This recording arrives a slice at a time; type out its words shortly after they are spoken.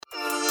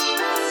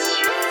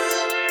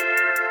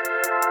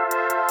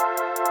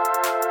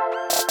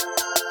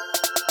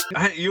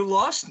You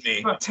lost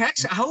me.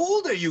 Tex, how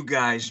old are you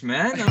guys,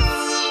 man?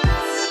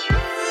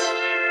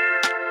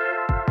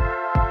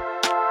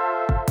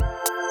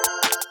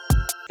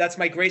 That's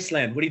my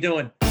Graceland. What are you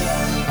doing?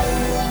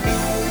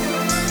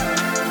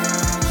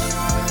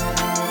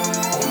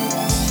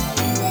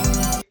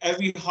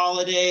 Every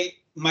holiday,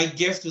 my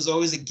gift was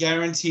always a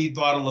guaranteed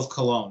bottle of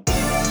cologne.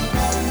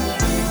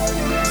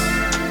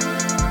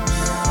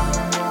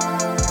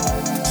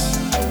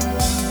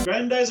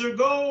 Grendizer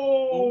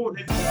Gooo!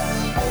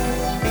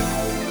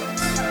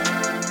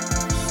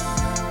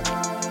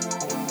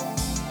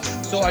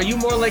 So are you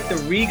more like the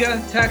Riga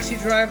taxi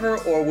driver,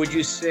 or would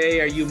you say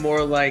are you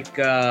more like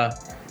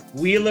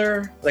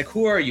Wheeler? Like,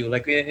 who are you?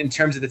 Like, in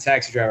terms of the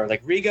taxi driver?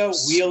 Like Riga,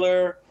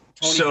 Wheeler,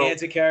 Tony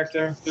Danza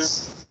character?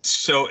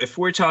 So if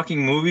we're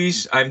talking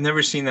movies, I've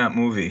never seen that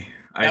movie.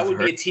 That would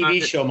be a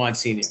TV show,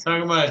 Monsignor.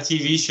 Talking about a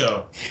TV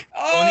show.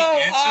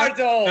 Oh,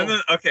 Ardo!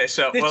 No, okay,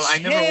 so, The I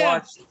never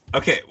champ. watched.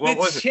 Okay, what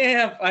was it?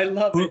 Champ, I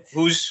love it.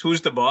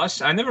 Who's the boss?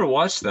 I never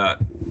watched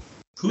that.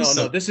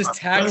 No, this is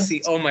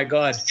Taxi. Oh my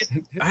God.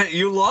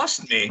 You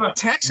lost me.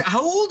 Tex,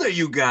 how old are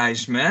you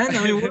guys, man?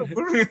 I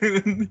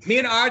mean, Me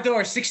and Ardo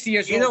are 60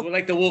 years old. We're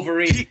like the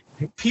Wolverine.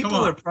 People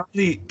are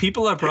probably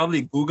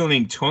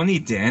Googling Tony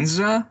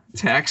Danza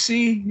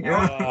Taxi. He may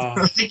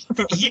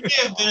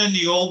have been in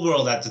the old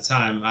world at the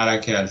time,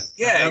 Araked.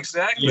 Yeah,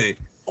 exactly.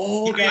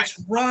 Oh, that's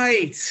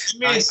right.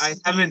 I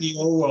haven't in the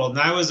old world, and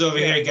I was over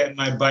here getting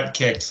my butt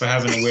kicked for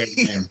having a weird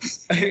name.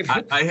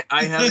 I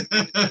haven't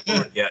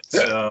been yet,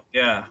 so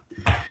yeah.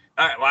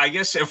 All right, well, I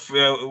guess if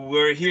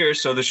we're here,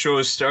 so the show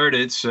has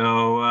started.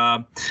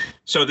 So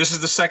this is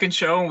the second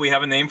show, and we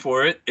have a name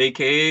for it,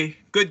 aka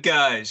Good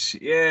Guys.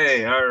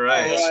 Yay! All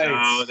right.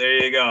 So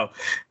there you go.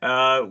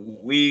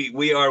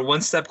 We are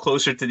one step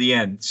closer to the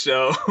end,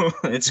 so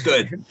it's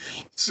good.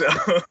 So.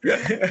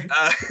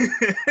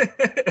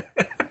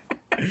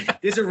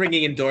 These are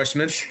ringing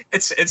endorsements.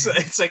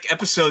 It's like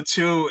episode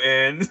 2,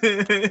 and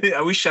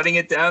are we shutting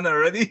it down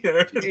already?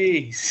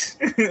 Jeez.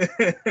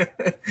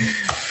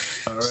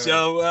 All right.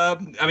 So,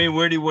 I mean,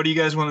 what do you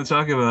guys want to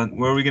talk about?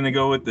 Where are we going to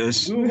go with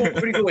this? We were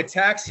pretty good with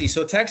Taxi.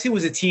 So Taxi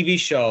was a TV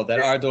show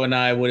that Ardo and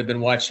I would have been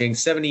watching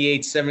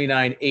 78,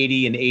 79,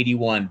 80, and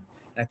 81.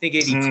 I think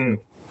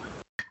 82.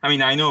 I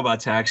mean, I know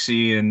about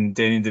Taxi and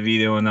Danny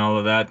DeVito and all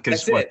of that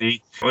because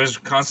it was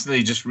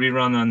constantly just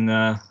rerun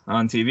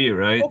on TV,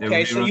 right?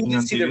 Okay, so you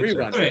did see the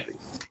rerun. Right.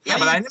 Yeah,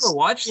 but I never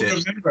watched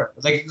it. Remember,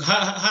 like,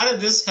 how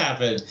did this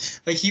happen?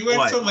 Like, he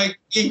went from like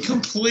being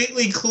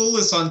completely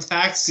clueless on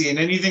Taxi and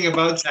anything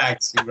about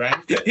Taxi, right?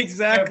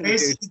 Exactly.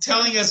 Basically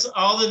telling us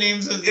all the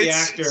names of the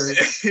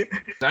actors.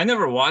 I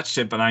never watched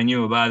it, but I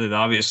knew about it,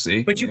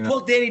 obviously. But you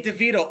pulled Danny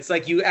DeVito. It's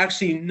like you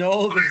actually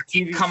know the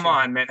TV Come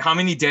on, man. How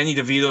many Danny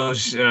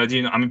DeVitos do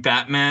you know? I mean,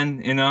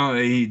 Batman, you know,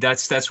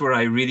 that's where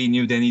I really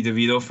knew Danny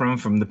DeVito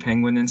from the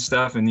Penguin and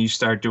stuff. And you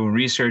start doing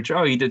research.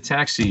 Oh, he did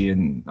Taxi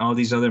and all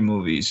these other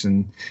movies.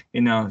 And,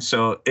 you know,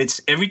 so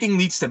it's everything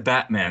leads to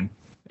Batman.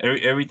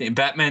 Everything,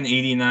 Batman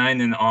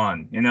 89 and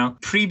on, you know,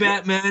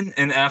 pre-Batman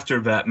and after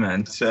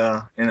Batman.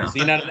 So, you know. So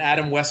you're not an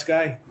Adam West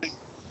guy?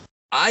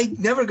 I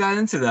never got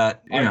into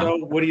that.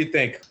 What do you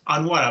think?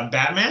 On what? On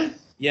Batman?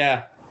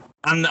 Yeah.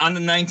 On the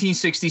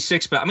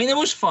 1966 Batman. I mean, it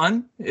was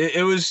fun.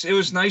 It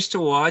was nice to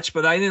watch,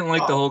 but I didn't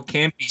like the whole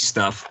campy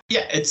stuff.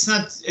 Yeah, it's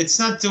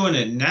not doing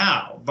it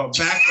now. But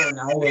back when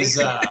I was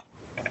 8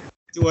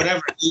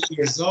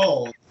 years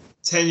old,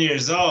 10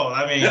 years old,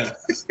 I mean,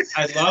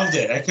 I loved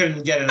it. I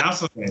couldn't get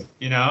enough of it,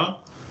 you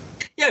know?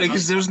 Yeah,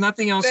 because there was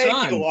nothing else on.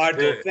 Thank you,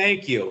 Arthur.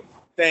 Thank you.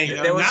 You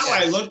know, now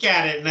I look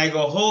at it and I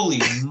go,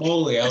 holy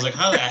moly. I was like,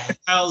 how the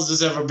hell has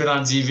this ever been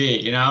on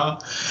TV, you know?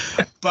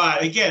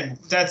 But again,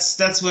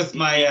 that's with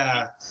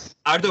my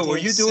Ardo, were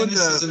you doing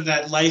cynicism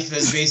that life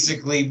has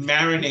basically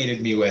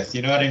marinated me with,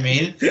 you know what I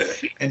mean?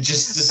 And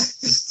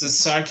just the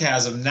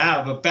sarcasm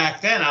now. But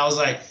back then I was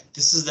like,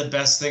 this is the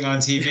best thing on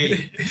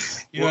TV.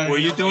 You know were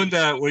you doing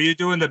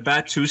the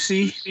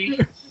Batusi?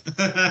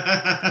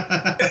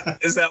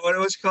 Is that what it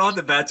was called?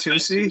 The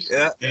Batusi?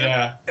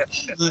 Yeah.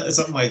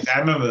 Something like that. I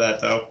remember that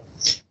though.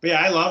 But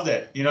yeah, I loved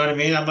it. You know what I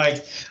mean? I'm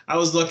like, I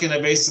was looking to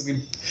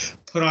basically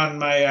put on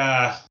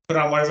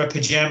whatever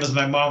pajamas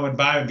my mom would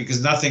buy me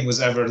because nothing was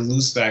ever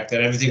loose back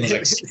then. Everything was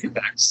like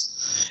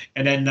spandex.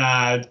 And then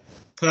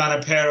put on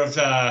a pair of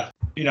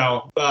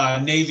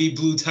navy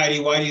blue tighty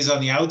whities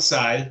on the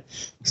outside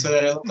so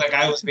that it looked like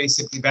I was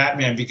basically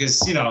Batman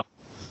because, you know,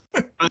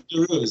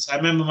 underoos. I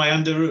remember my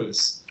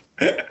underoos.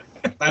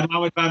 My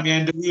mom would buy me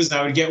underoos and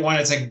I would get one.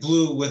 It's like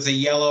blue with a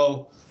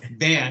yellow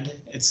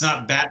band. It's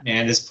not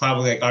Batman. It's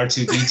probably like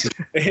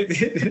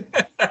R2-D2.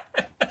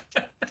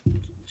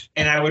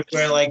 And I would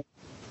wear like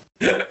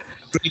gray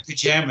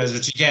pajamas,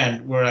 which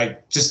again were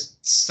like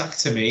just stuck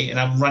to me. And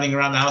I'm running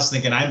around the house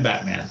thinking I'm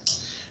Batman.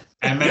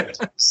 I remember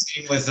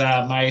seeing with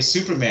my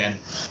Superman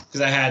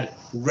because I had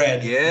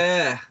red.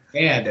 Yeah.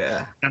 band.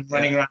 Yeah. I'm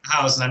running around the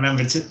house, and I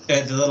remember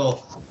the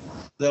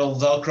little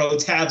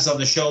Velcro tabs on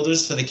the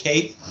shoulders for the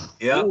cape.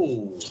 Yeah.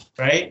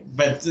 Right?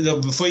 But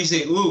before you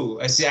say ooh,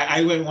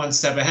 I went one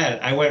step ahead.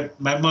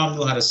 My mom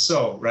knew how to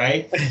sew,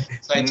 right?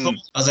 So I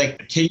was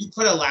like, can you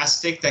put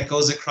elastic that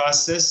goes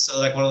across this? So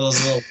like one of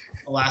those little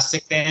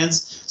elastic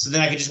bands, so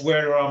then I could just wear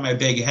it around my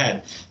big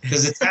head.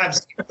 Because the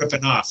tabs kept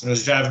ripping off and it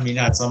was driving me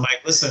nuts. I'm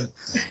like, listen,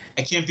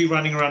 I can't be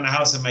running around the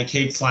house and my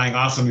cape flying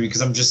off of me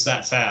because I'm just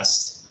that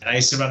fast. And I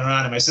used to run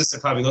around, and my sister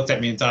probably looked at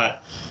me and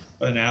thought,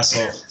 what an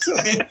asshole.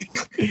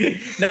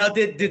 Now,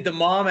 did the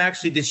mom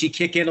did she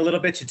kick in a little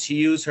bit? Did she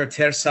use her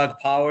tersag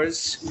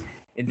powers?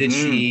 And did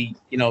she,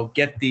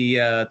 get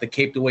the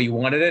cape the way you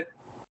wanted it?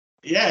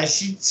 Yeah,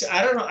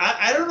 I don't know.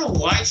 I don't know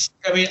why.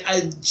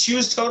 She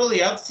was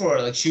totally up for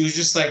it. Like, she was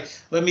just like,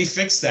 let me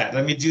fix that.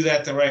 Let me do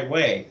that the right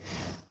way.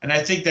 And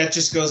I think that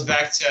just goes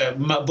back to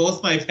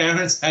both my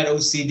parents had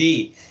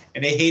OCD.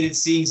 And they hated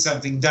seeing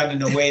something done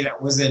in a way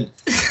that wasn't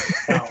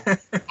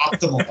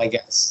optimal, I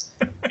guess.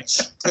 And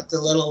she put the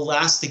little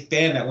elastic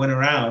band that went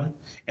around,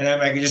 and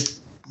I could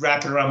just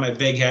wrap it around my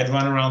big head,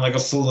 run around like a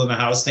fool in the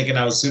house, thinking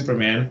I was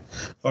Superman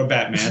or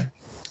Batman,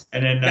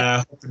 and then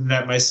hoping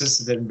that my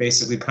sister didn't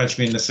basically punch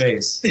me in the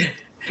face.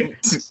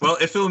 Well,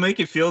 if it'll make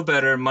you feel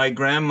better, my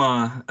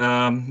grandma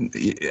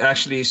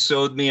actually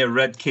sewed me a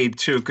red cape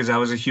too, because I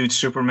was a huge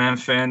Superman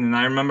fan, and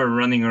I remember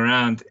running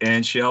around,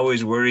 and she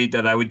always worried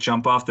that I would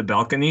jump off the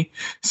balcony.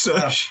 So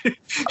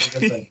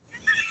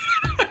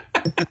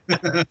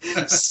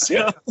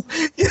so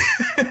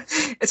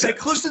it's like,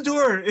 close the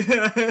door.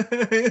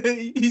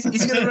 he's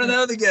gonna run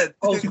out again.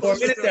 Oh, for a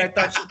minute there, I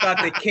thought she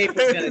thought the cape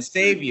was gonna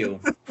save you.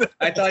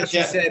 I thought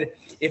she said,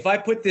 if I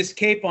put this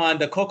cape on,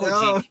 the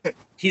Coco Jeep,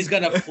 he's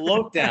gonna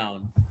float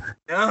down.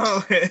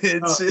 No,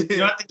 it's you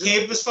know what the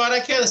cape was for,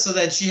 Akela? So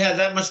that she had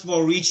that much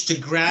more reach to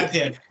grab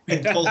him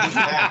and pull him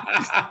back.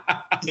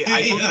 I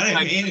believe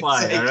I can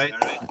fly, all right?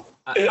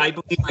 I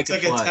believe I can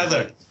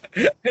fly.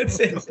 It's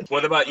like a tether.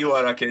 What about you,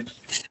 Arakid?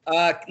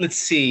 Let's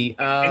see.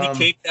 Any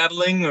cape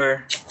dabbling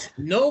or?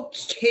 No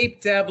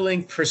cape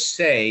dabbling per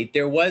se.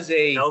 There was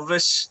a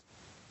Elvis.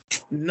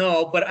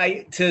 No, but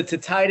to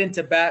tie it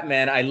into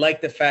Batman, I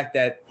like the fact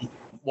that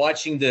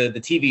watching the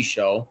TV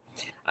show,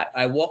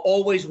 I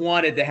always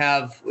wanted to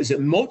have, was it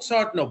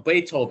Mozart? No,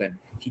 Beethoven.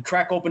 He'd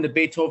crack open the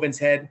Beethoven's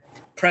head,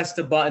 press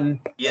the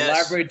button, the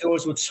library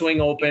doors would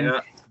swing open.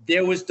 Yeah.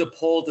 There was the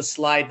pole to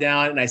slide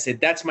down, and I said,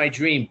 that's my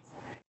dream.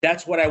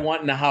 That's what I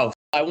want in the house.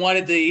 I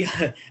wanted the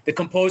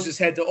composer's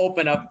head to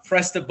open up,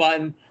 press the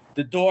button,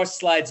 the door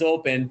slides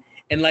open,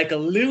 and like a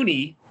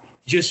loony,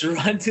 just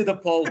run to the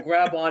pole,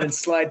 grab on, and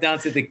slide down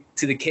to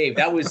the cave.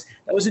 That was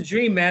a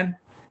dream, man.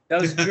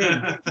 That was a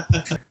dream.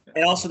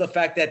 And also the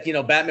fact that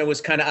Batman was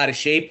kind of out of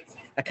shape.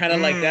 I kind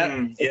of like that.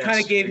 It kind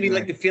of gave me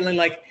like the feeling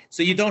like,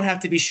 so you don't have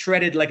to be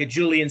shredded like a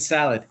julienne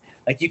salad.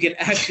 Like you can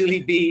actually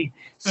be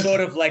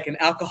sort of like an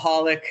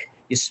alcoholic.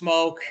 You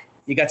smoke.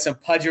 You got some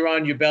pudge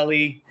around your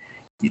belly.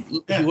 He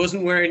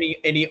wasn't wearing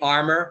any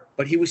armor,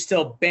 but he was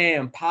still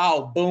bam,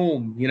 pow,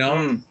 boom.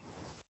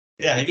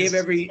 Yeah, he gave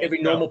every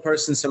normal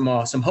person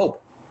some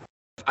hope.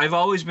 I've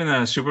always been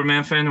a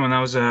Superman fan when I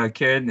was a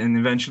kid, and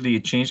eventually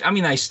it changed. I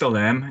mean, I still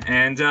am,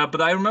 but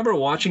I remember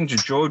watching the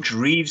George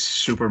Reeves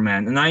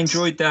Superman, and I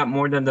enjoyed that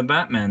more than the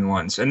Batman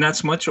ones, and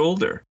that's much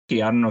older. I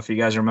don't know if you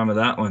guys remember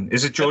that one.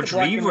 Is it George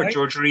Reeves or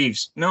George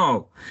Reeves?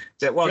 No,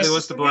 there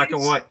was the black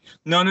and white.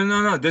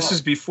 No. This is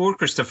before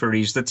Christopher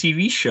Reeves, the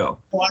TV show.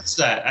 Watch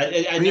that.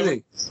 I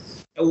really.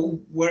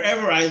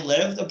 Wherever I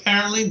lived,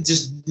 apparently,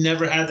 just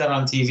never had that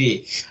on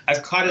TV.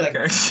 I've caught it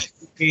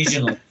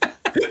occasionally.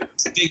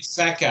 It's a big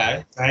fat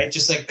guy, right?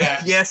 Just like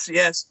that. Yes,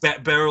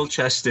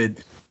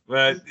 barrel-chested.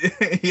 But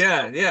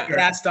yeah.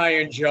 Cast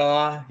iron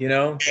jaw,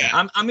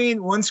 Yeah. I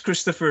mean, once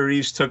Christopher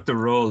Reeves took the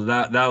role,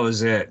 that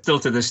was it. Still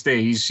to this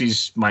day,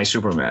 he's my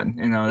Superman.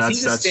 Is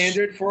he the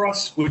standard for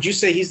us? Would you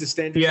say he's the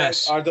standard?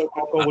 Yes. Ardo,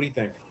 what do you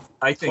think?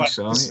 I think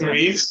so. Christopher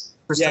Reeves?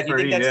 Yeah, do you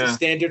think that's the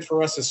standard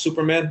for us as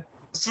Superman?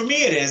 For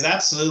me, it is,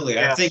 absolutely.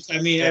 Yeah.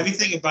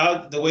 Everything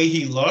about the way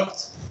he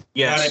looked.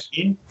 Yes.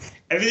 You know what I mean?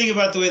 Everything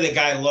about the way the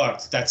guy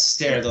looked, that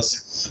stare,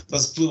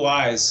 those blue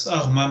eyes.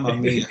 Oh, mamma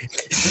mia.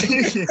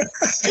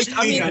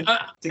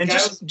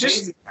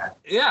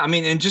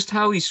 And just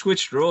how he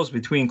switched roles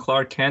between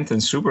Clark Kent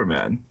and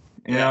Superman.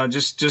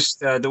 Just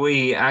the way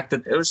he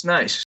acted, it was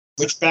nice.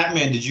 Which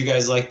Batman did you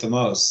guys like the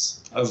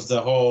most of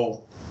the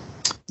whole?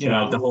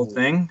 The whole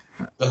thing.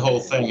 The whole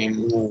thing,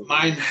 and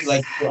mine,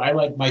 I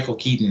like Michael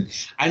Keaton.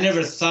 I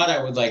never thought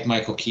I would like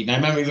Michael Keaton. I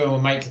remember even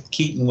when Michael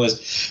Keaton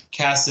was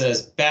casted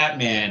as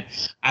Batman,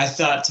 I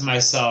thought to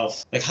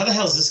myself, how the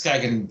hell is this guy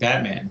going to be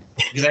Batman?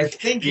 Because I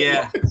think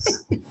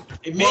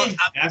it may have been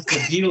after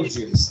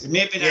Beetlejuice. It may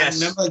have been. Yes.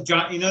 Remember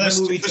John? You know that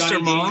movie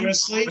Johnny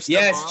Dangerously?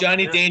 Yes,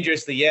 Johnny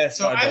Dangerously. Yes.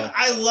 So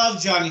I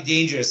love Johnny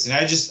Dangerous, and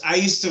I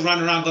used to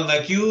run around going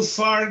you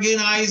fargin'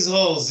 eyes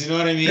holes. You know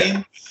what I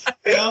mean?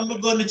 I'm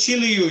going to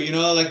chill you,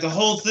 like the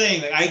whole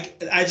thing.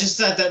 Like I just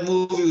thought that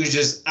movie was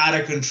just out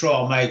of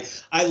control. I'm like,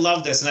 I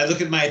love this. And I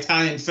look at my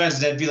Italian friends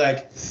and they'd be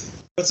like,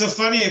 what's so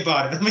funny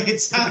about it? I mean, it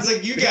sounds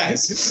like you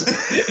guys.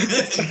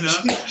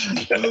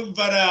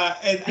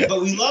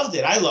 But we loved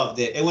it. I loved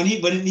it. And when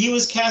he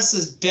was cast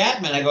as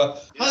Batman, I go,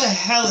 how the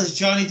hell is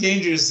Johnny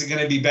Dangerous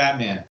going to be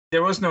Batman?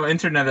 There was no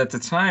internet at the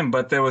time,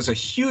 but there was a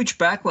huge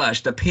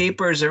backlash. The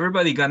papers,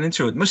 everybody got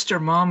into it.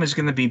 Mr. Mom is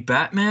going to be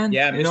Batman.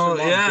 Yeah, Mr.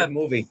 Mom, good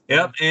movie.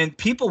 Yep, and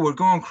people were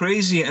going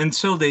crazy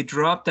until they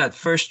dropped that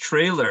first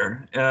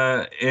trailer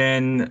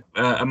in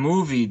a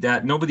movie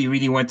that nobody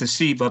really went to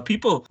see. But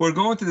people were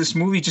going to this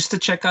movie just to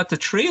check out the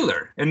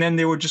trailer, and then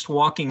they were just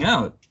walking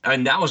out.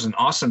 And that was an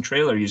awesome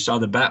trailer. You saw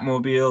the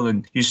Batmobile,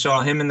 and you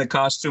saw him in the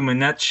costume, and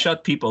that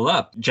shut people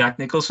up. Jack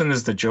Nicholson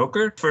is the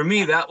Joker. For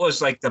me, that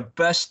was like the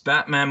best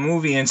Batman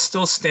movie, and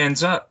still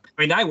stands up.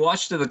 I mean, I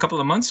watched it a couple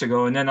of months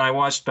ago, and then I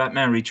watched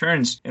Batman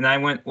Returns, and I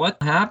went,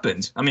 what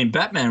happened? I mean,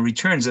 Batman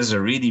Returns is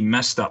a really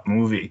messed up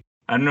movie.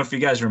 I don't know if you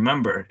guys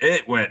remember.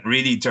 It went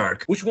really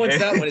dark. Which one's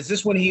that one? Is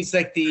this when he's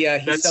like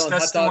he's selling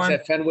hot dogs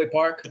at Fenway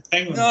Park?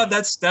 No,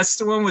 that's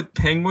the one with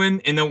Penguin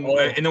in a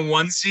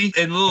onesie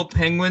and little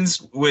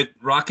penguins with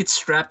rockets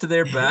strapped to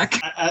their back.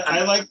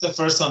 I like the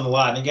first one a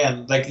lot. And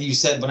again, like you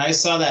said, when I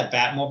saw that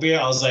Batmobile,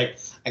 I was like,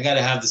 I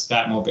gotta have this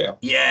Batmobile.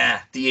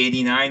 Yeah, the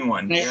 '89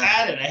 one. And I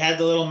had it. I had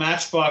the little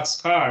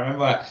Matchbox car. I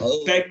remember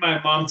I begged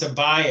my mom to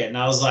buy it, and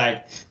I was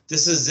like,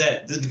 "This is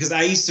it," because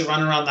I used to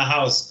run around the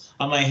house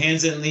on my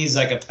hands and knees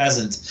like a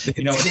peasant,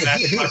 with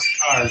Matchbox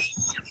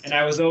cars, and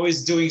I was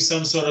always doing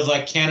some sort of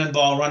like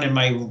cannonball run in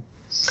my.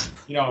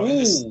 In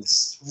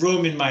this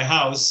room in my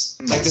house,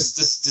 like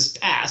this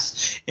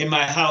path in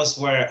my house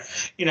where,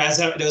 there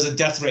was a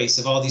death race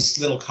of all these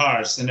little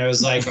cars, and there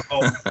was like a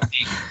whole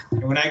thing.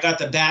 And when I got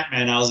the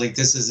Batman, I was like,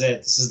 this is it.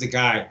 This is the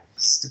guy.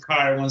 This is the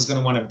car everyone's going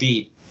to want to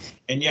beat.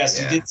 And yes,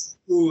 you did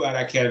screw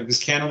out of Cannon, because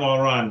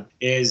Cannonball Run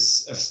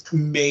is an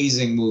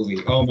amazing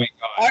movie. Oh my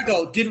God.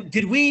 Argo,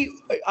 did we,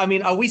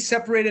 are we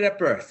separated at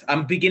birth?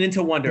 I'm beginning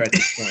to wonder at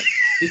this point.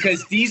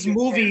 Because these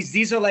movies,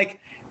 these are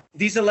like,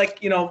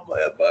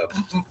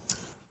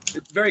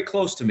 very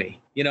close to me,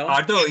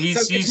 Although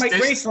it's my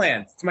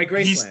Graceland. It's my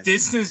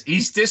Graceland.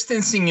 He's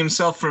distancing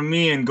himself from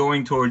me and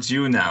going towards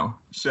you now.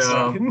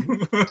 So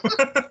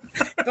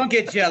don't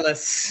get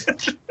jealous.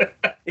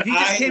 If you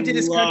just came to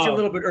this country a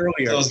little bit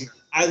earlier.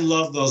 I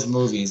love those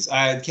movies.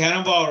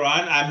 Cannonball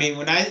Run. I mean,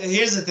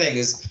 here's the thing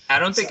is, I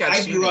don't think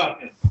I grew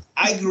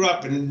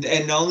up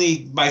and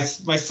only my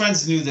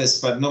friends knew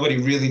this, but nobody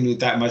really knew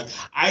that much.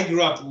 I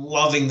grew up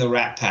loving the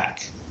Rat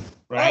Pack.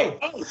 Right?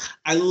 Oh.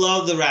 I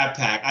love the Rat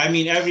Pack. I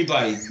mean,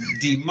 everybody.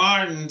 Dean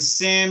Martin,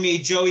 Sammy,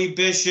 Joey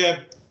Bishop,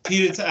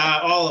 Peter,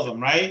 all of them,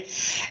 right?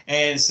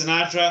 And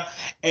Sinatra.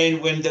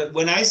 And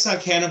when I saw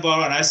Cannonball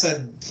Run, I saw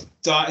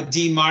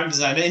Dean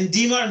Martin's on it. And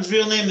Dean Martin's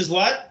real name is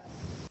what?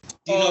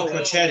 Dino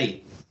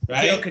Crocetti.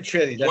 Right? Dino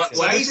Crocetti. That's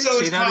I used to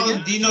always call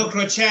him Dino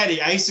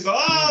Crocetti. I used to go,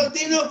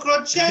 Dino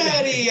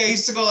Crocetti. I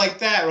used to go like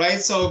that,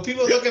 right? So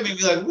people look at me and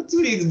be like, what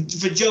do you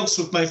for jokes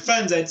with my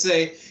friends? I'd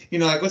say,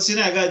 what's your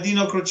name? I got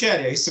Dino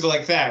Crocetti. I used to go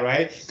like that,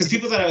 right? Because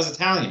people thought I was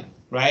Italian,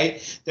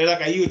 right? They're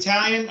like, are you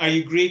Italian? Are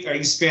you Greek? Are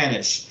you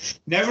Spanish?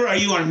 Never are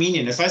you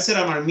Armenian. If I said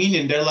I'm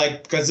Armenian, they're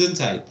like,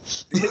 Gesundheit.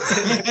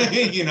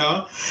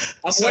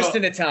 I'm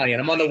Western Italian.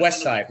 I'm on the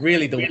west side,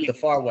 really the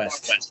far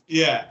west.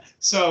 Yeah.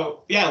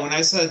 So, when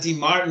I saw Dean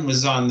Martin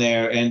was on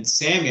there and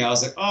Sammy, I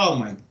was like, oh,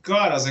 my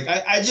God. I was like,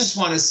 I just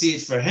want to see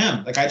it for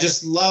him. Like, I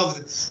just love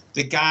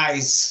the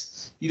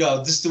guy's,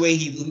 just the way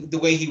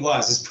he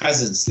was, his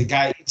presence. The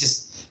guy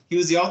he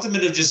was the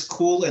ultimate of just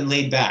cool and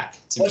laid back.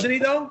 Wasn't he,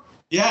 though?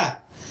 Yeah.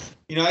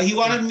 He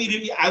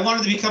wanted I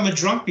wanted to become a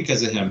drunk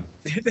because of him.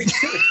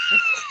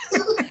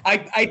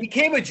 I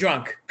became a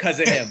drunk because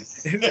of him.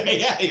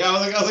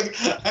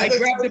 I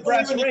grabbed the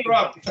brass ring.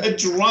 A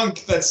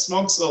drunk that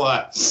smokes a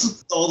lot.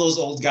 All those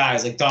old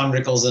guys like Don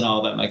Rickles and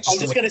all them. Like, I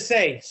was just gonna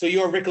say, so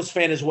you're a Rickles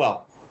fan as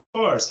well? Of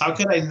course. How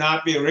could I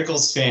not be a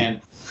Rickles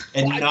fan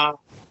and not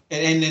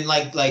and then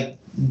like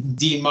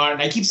Dean Martin?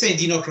 I keep saying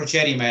Dino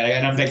Crocetti, man,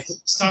 and I'm like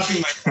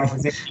stopping myself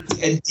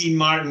and Dean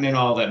Martin and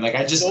all that. Like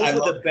those are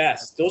the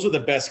best. Those are the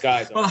best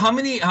guys. Well, how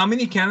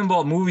many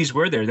Cannonball movies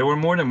were there? There were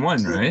more than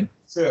one, right?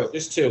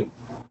 There's two.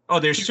 Oh,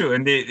 there's two,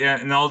 and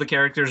and all the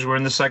characters were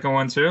in the second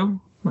one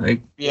too.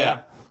 Like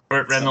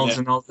Burt Reynolds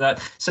and all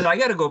that. So I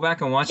got to go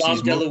back and watch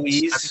these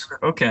movies.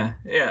 Okay,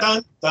 yeah.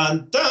 Dun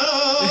dun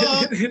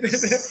dun.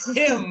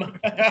 Him.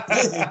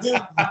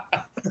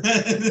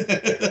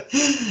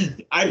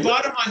 I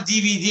bought him on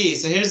DVD.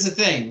 So here's the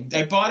thing: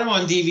 I bought him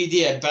on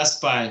DVD at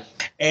Best Buy,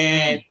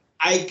 and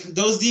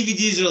those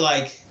DVDs are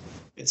like.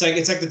 It's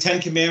like the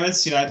 10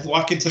 Commandments. I'd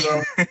walk into the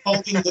room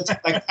holding the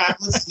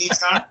tablets in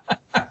each arm.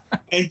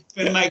 And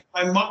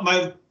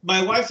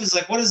my wife is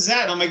like, what is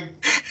that? I'm like,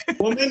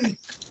 woman,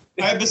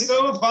 I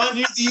bestow upon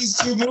you these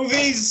two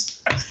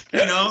movies.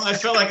 I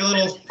felt like a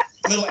little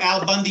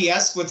Al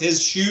Bundy-esque with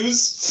his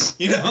shoes,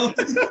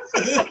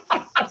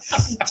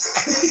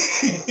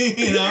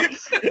 You know,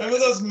 remember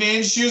those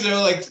man shoes? They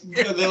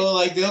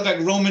look like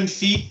Roman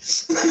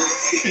feet.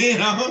 You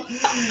know.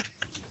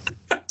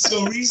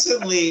 So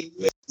recently,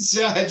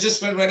 I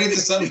just went right into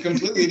something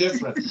completely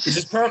different. Which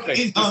is perfect.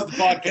 You know? This is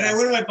the podcast. And I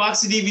went to my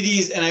box of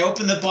DVDs, and I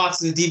opened the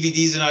box, and the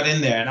DVDs are not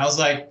in there. And I was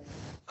like,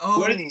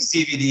 where are these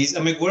DVDs?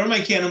 I'm like, where are my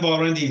Cannonball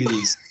Run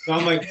DVDs? So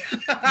I'm like,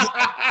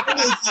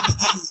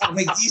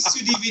 these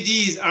two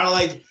DVDs are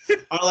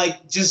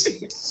like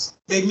just,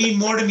 they mean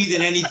more to me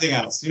than anything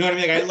else. You know what I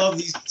mean? Like, I love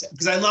these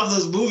because I love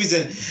those movies,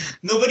 and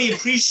nobody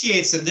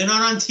appreciates them. They're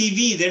not on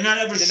TV. They're not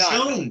ever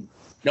shown.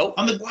 Nope.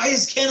 I'm like, why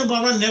is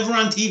Cannonball Run never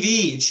on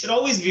TV? It should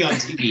always be on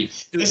TV.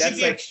 Dude, there should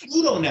be a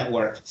Pluto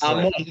network.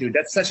 Dude,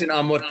 that's such an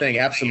Amor thing.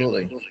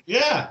 Absolutely.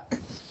 Yeah.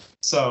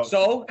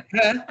 So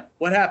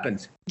what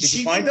happened? Did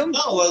you find them?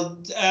 No. Well,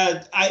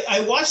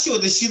 I watched it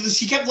with her.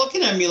 She kept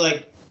looking at me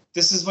like,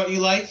 "This is what you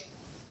like,"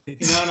 you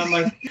know. And I'm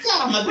like, "Yeah."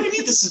 I'm like, "What do you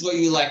mean this is what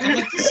you like?" I'm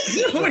like, "This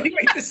is What do you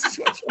mean this is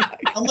what you like?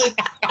 I'm like,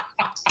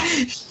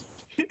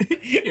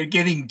 You're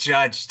getting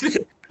judged.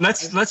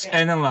 Let's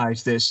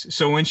analyze this.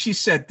 So when she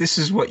said, "This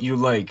is what you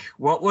like,"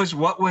 what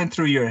went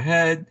through your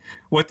head?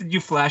 What did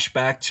you flash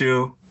back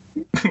to?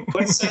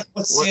 What's the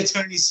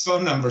attorney's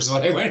phone number? So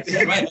I went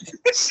through my head.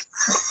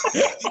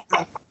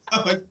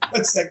 I'm like,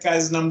 what's that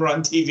guy's number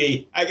on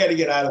TV? I got to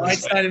get out of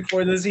this. I signed in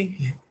for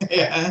Lizzie.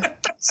 Yeah.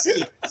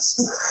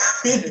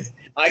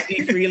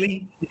 ID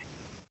freely.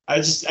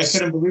 I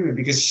couldn't believe it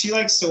because she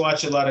likes to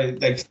watch a lot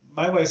of, like,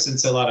 my wife's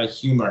into a lot of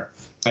humor,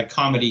 like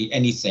comedy,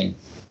 anything.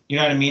 You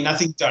know what I mean?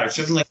 Nothing dark.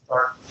 She doesn't like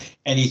dark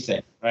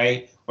anything,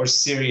 right? Or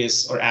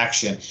serious or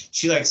action.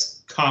 She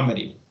likes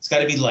comedy. It's got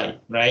to be light,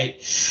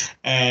 right?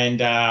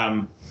 And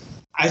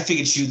I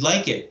figured she'd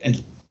like it,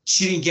 and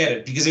she didn't get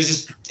it because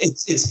it's.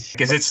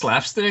 Is it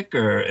slapstick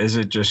or is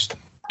it just?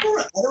 I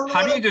don't know.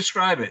 How do you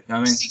describe it? I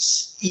mean,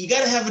 you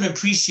got to have an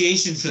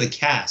appreciation for the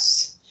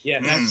cast.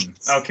 Yeah.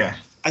 Okay.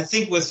 I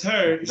think with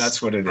her,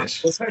 that's what it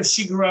is. With her,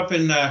 she grew up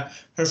in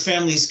her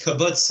family's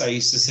kibbutz. I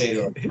used to say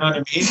to her, you know what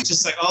I mean?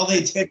 Just like all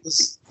they did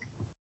was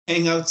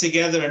hang out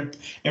together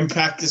and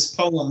practice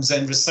poems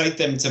and recite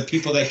them to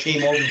people that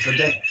came over for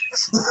dinner.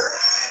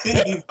 You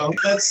know,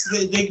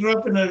 they grew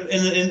up in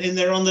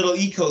their own little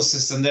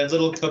ecosystem, their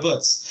little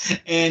kibbutz,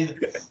 and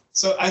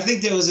so I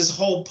think there was this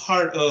whole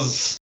part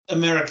of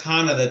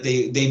Americana that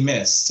they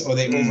missed or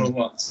they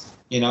overlooked.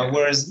 You know,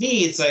 whereas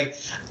me, it's like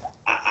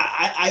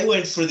I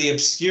went for the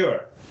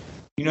obscure.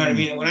 You know what I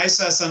mean? When I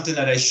saw something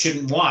that I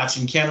shouldn't watch,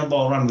 and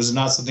Cannonball Run was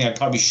not something I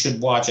probably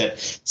should watch at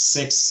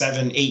 6,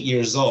 7, 8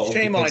 years old.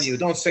 Shame on you!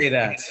 Don't say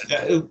that.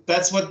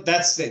 That's what the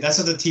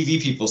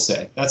TV people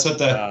say. That's what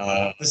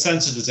the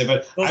censors would say.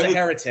 But those are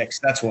heretics.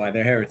 That's why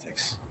they're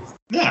heretics.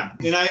 Yeah,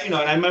 and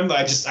I remember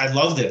I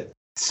loved it.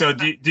 So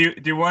do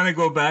you want to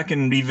go back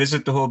and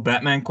revisit the whole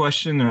Batman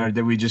question, or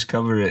did we just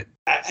cover it?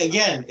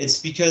 Again, it's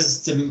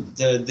because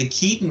the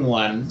Keaton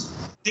one.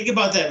 Think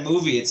about that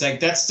movie. It's like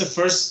that's the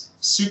first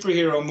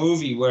superhero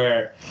movie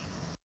where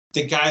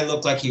the guy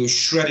looked like he was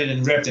shredded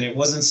and ripped, and it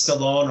wasn't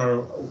Stallone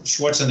or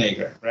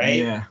Schwarzenegger, right?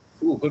 Yeah.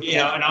 Ooh, good point.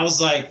 And I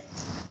was like,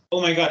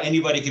 oh my God,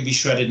 anybody could be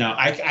shredded now.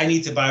 I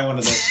need to buy one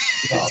of those.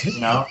 You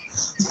know.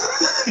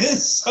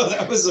 So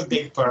that was a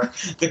big part.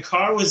 The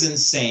car was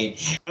insane.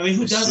 I mean,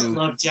 who doesn't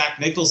love Jack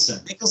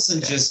Nicholson?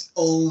 Nicholson just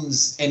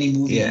owns any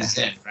movie he's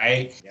in,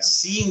 right? Yeah.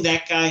 Seeing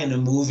that guy in a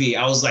movie,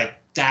 I was like,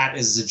 that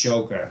is the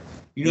Joker.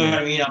 You know what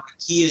I mean?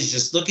 He is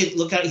just look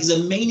at he's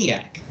a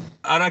maniac.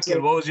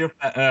 Arakil, what was your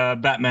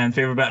favorite Batman?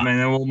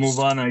 And we'll move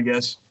on, I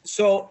guess.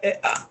 So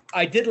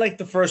I did like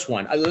the first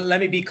one. Let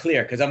me be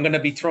clear, because I'm going to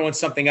be throwing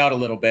something out a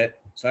little bit.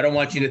 So I don't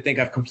want you to think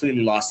I've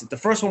completely lost it. The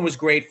first one was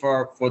great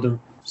for the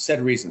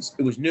said reasons.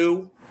 It was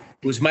new.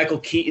 It was Michael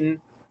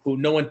Keaton, who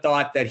no one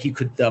thought that he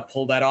could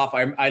pull that off.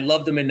 I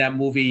loved him in that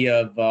movie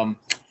of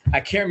I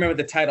can't remember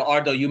the title.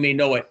 Ardo, you may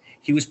know it.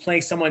 He was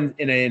playing someone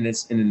in an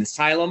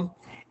asylum,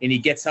 and he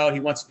gets out.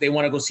 They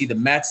want to go see the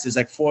Mets. There's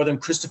like 4 of them.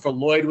 Christopher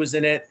Lloyd was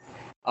in it.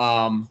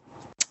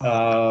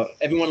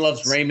 Everyone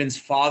Loves Raymond's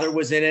father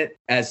was in it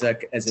as a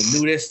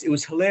nudist. It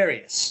was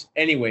hilarious.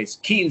 Anyways,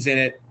 Keaton's in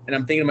it, and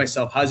I'm thinking to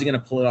myself, how's he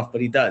going to pull it off? But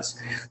he does.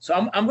 So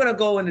I'm going to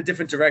go in a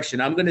different direction.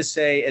 I'm going to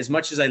say, as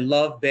much as I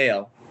love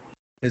Bale,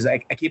 because I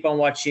keep on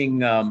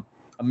watching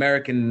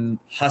American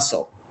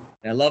Hustle,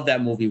 and I love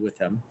that movie with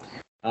him.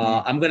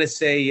 I'm going to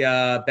say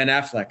Ben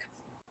Affleck,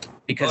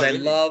 because I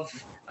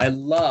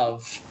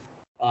love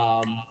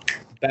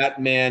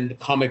Batman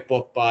comic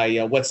book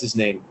by what's his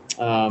name?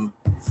 I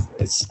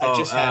just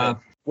had it,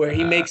 where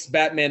he makes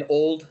Batman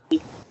old.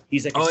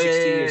 He's like a 16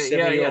 or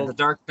 17-year-old. Yeah, The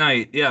Dark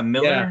Knight. Yeah,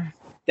 Miller. Yeah,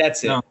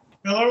 that's it. No.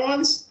 Miller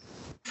ones?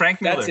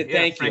 Frank Miller. That's it. Yeah,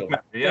 Thank Frank you.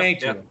 Miller. Yeah,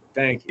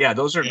 Thank you. Yeah,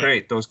 those are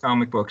great. Those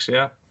comic books.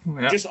 Yeah.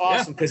 Just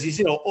awesome, because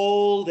he's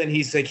old, and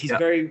he's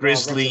very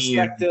grizzly,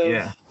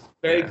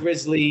 very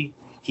grizzly.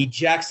 He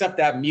jacks up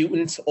that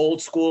mutant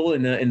old school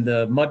in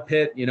the mud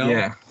pit.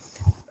 Yeah.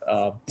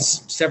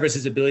 Severs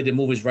his ability to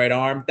move his right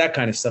arm, that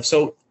kind of stuff.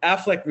 So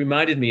Affleck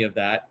reminded me of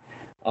that,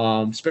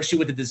 especially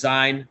with the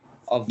design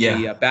of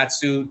the bat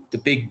suit, the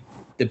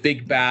the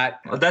big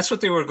bat. Well, that's what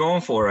they were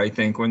going for, I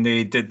think, when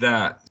they did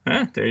that.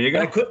 There you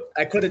go.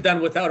 I could have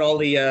done without all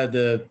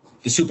the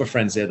Super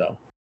Friends there, though.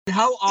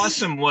 How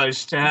awesome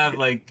was to have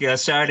like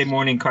Saturday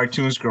morning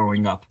cartoons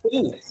growing up.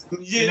 Ooh.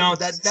 You know,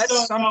 that's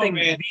something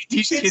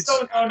these kids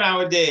don't know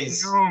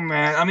nowadays. No,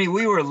 man. I mean,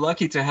 we were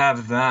lucky to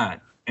have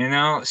that. You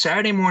know,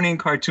 Saturday morning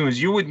cartoons,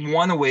 you would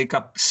want to wake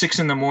up 6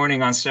 a.m.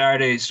 on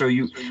Saturday. So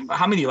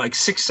how many, like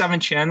 6, 7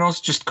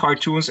 channels, just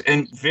cartoons,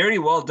 and very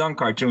well done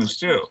cartoons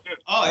too.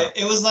 Oh,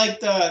 it was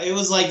like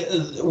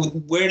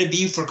where to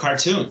be for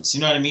cartoons.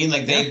 You know what I mean?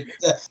 Like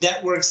the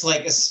networks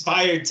like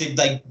aspired to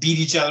like beat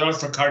each other up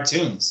for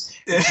cartoons.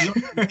 You don't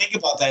even think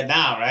about that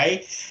now,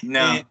 right?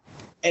 No.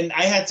 And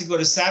I had to go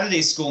to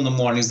Saturday school in the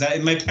mornings.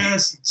 My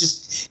parents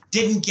just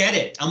didn't get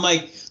it. I'm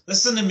like,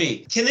 listen to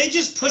me. Can they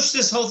just push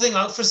this whole thing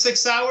out for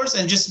 6 hours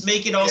and just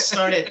make it all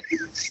start at,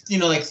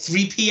 like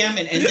 3 p.m.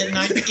 and end at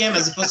 9 p.m.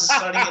 as opposed to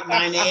starting at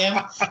 9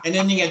 a.m. and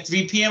ending at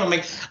 3 p.m.? I'm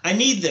like, I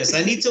need this.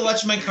 I need to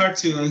watch my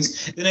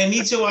cartoons. Then I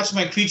need to watch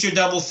my Creature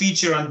double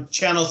feature on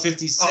channel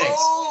 56.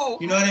 Oh.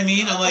 You know what I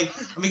mean? I'm like,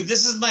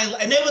 this is my.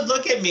 And they would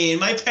look at me, and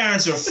my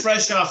parents were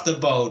fresh off the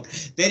boat.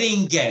 They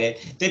didn't get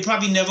it. They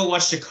probably never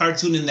watched a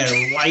cartoon in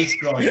their life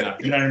growing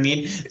up. You know what I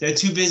mean? They're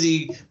too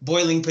busy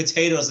boiling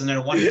potatoes in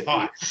their one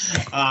pot.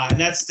 And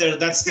that's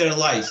their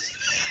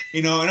life,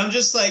 And I'm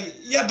just like,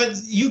 yeah, but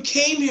you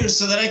came here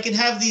so that I can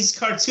have these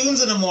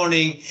cartoons in the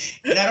morning,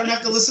 and I don't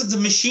have to listen to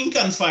Machine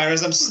Gun Fire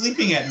as I'm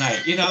sleeping at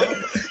night,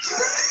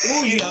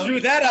 Ooh, you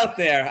threw that out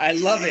there. I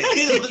love it.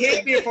 You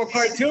came here for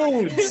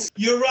cartoons.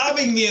 You're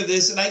robbing me of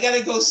this, and I got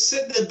to go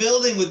sit in the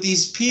building with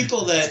these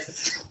people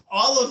that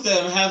all of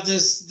them have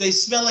this, they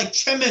smell like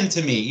chemen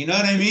to me. You know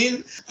what I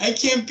mean? I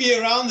can't be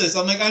around this.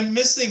 I'm like, I'm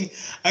missing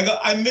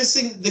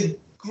the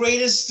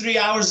greatest 3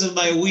 hours of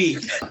my week.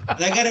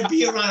 And I got to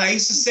be around. I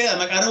used to say that. I'm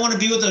like, I don't want to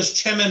be with those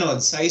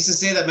chemenods. I used to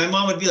say that. My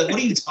mom would be like, what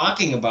are you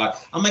talking about?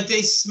 I'm like,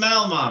 they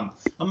smell, Mom.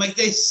 I'm like,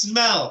 they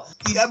smell.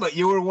 Yeah, but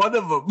you were one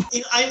of them.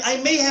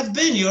 I may have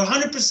been. You're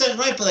 100%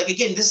 right. But, like,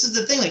 again, this is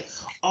the thing. Like,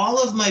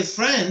 all of my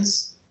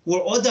friends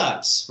were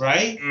Odabs,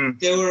 right?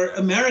 They were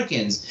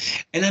Americans.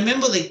 And I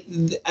remember, like,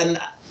 and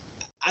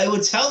I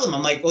would tell them,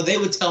 I'm like, well, they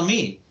would tell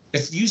me,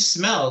 if you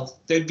smelled,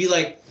 they'd be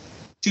like,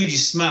 dude, you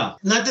smell.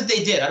 Not that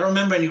they did. I don't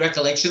remember any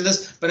recollection of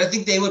this, but I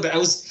think they would. But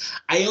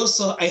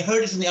I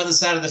heard it from the other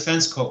side of the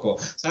fence, Coco.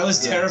 So I was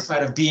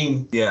terrified of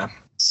being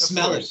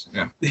smelly.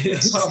 Yeah.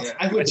 So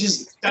I would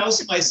just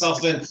douse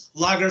myself in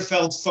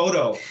Lagerfeld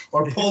Photo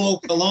or Polo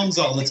Colognes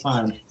all the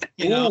time.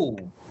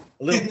 Ooh,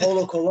 a little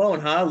Polo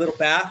Cologne, huh? A little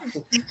bath,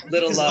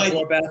 little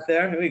floor bath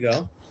there. Here we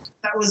go.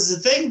 That was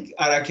the thing,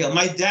 Arakil.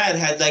 My dad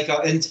had like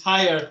an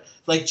entire,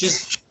 like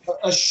just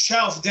a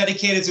shelf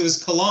dedicated to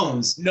his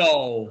colognes.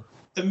 No.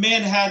 The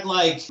man had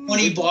like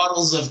 20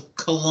 bottles of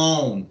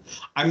cologne.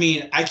 I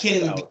mean, I can't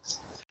even.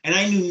 And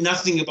I knew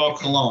nothing about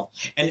cologne.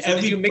 And so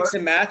did you mix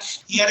and match?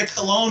 He had a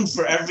cologne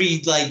for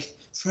every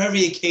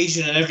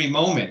occasion and every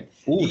moment.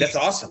 Ooh, that's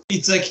awesome.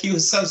 It's like he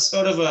was some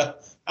sort of a,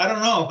 I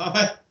don't know.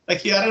 I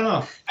don't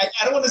know. I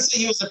don't want to say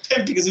he was a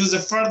pimp because he was the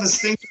furthest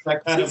thing from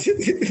that kind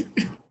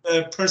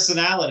of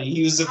personality.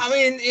 He was.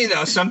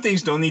 Some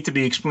things don't need to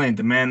be explained.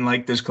 The man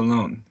liked this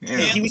cologne. Yeah.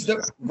 He was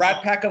the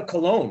Rat Pack of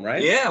cologne,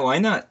 right? Yeah, why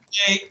not?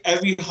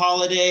 Every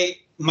holiday,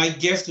 my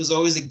gift was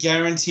always a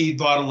guaranteed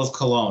bottle of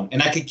cologne,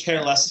 and I could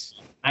care less.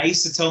 I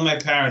used to tell my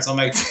parents, I'm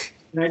like,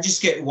 can I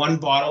just get one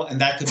bottle, and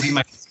that could be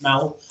my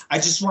smell? I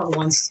just want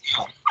one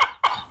smell.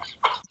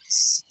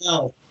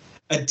 Smell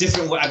a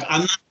different way.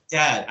 I'm not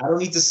dad. I don't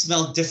need to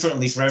smell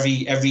differently for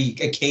every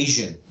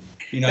occasion.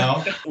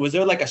 Was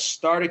there like a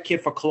starter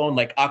kit for cologne,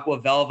 like Aqua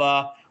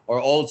Velva or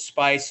Old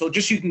Spice? So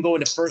just you can go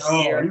into first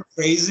year. Are you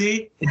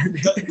crazy?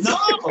 No,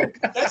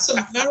 that's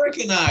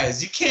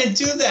Americanized. You can't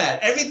do that.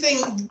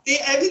 Everything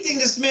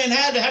this man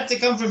had to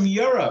come from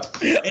Europe.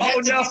 It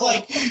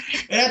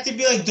had to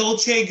be like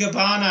Dolce &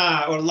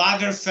 Gabbana or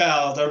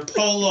Lagerfeld or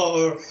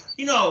Polo or.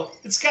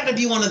 It's got to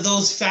be one of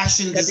those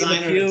fashion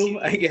designers.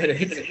 I get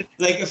it.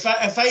 Like if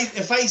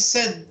I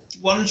said,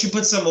 why don't you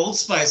put some Old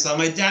Spice on?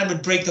 My dad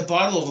would break the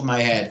bottle over my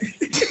head.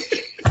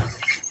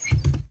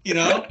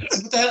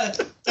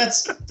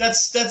 That's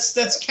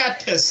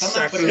cat piss.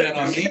 I'm not putting that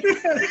on me.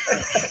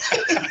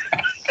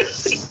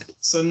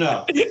 So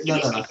no.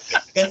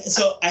 And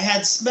so I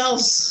had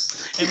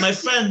smells, and my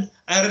friend,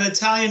 I had an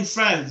Italian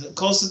friend,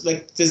 closest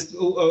like this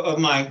of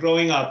mine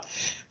growing up,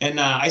 and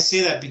I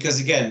say that because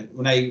again,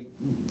 when I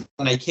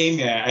came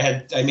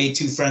here, I made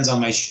 2 friends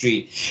on my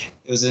street.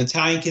 It was an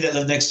Italian kid that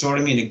lived next door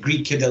to me and a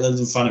Greek kid that lived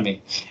in front of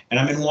me. And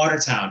I'm in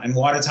Watertown, and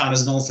Watertown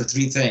is known for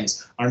 3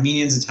 things: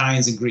 Armenians,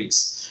 Italians, and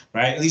Greeks.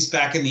 Right, at least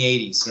back in the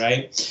 80s,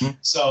 right? Mm-hmm.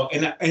 So,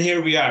 and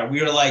here we are.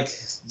 We were like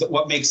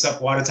what makes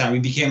up Watertown. We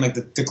became like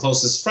the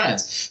closest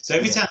friends. So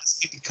every time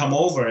he could come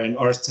over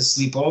or to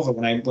sleep over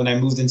when I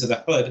moved into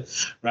the hood,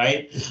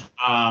 right?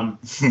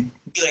 He'd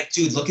be like,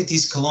 dude, look at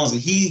these colognes.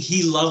 And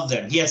he loved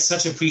them. He had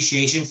such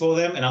appreciation for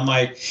them. And I'm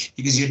like,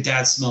 because your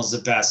dad smells the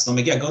best. I'm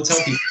like, yeah, go tell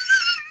people.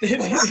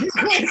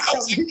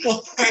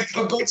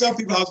 Go tell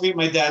people how great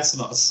my dad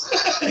smells.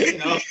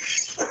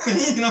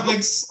 You know,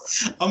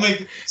 I'm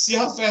like, see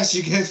how fast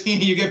you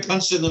get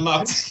punched in the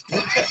mouth.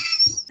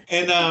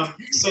 And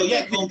so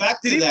yeah, going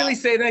back to that. Did he really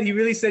say that? He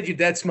really said your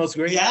dad smells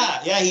great?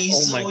 Yeah, he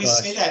used to always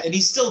say that, and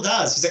he still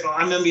does. He's like, oh,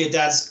 I remember your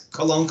dad's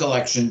cologne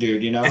collection,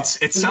 dude. You know, it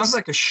sounds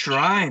like a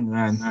shrine,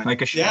 man.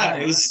 Like a shrine. Yeah,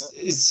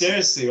 it's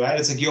seriously, right?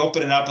 It's like you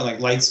open it up and like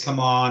lights come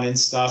on and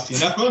stuff. You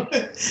know,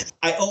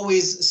 I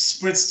always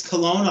spritzed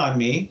cologne on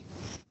me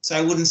so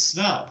I wouldn't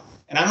smell,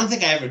 and I don't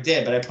think I ever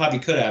did, but I probably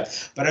could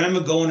have. But I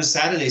remember going to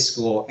Saturday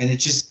school, and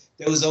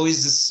there was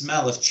always this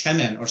smell of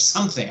chemin or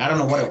something. I don't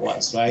know what it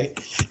was, right?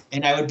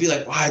 And I would be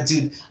like, wow,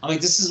 dude. I'm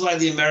like, this is why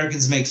the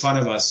Americans make fun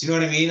of us. You know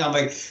what I mean? I'm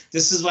like,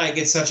 this is why I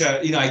get such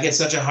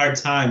a hard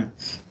time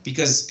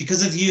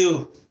because of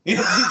you. You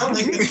know,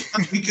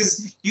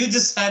 because you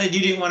decided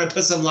you didn't want to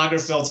put some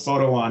Lagerfeld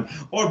photo on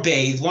or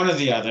bathe, one or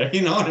the other.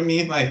 You know what I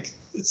mean? Like,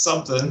 it's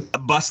something.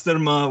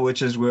 Basturma,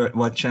 which is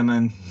what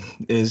chemin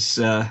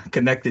is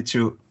connected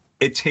to,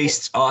 it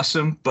tastes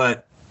awesome,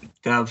 but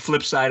the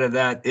flip side of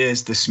that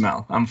is the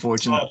smell,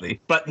 unfortunately.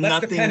 But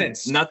nothing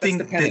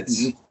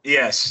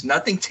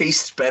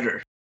tastes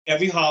better.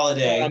 Every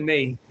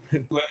holiday,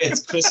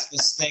 it's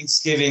Christmas,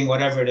 Thanksgiving,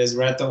 whatever it is,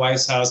 we're at the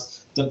wife's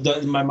house.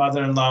 My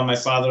mother-in-law, my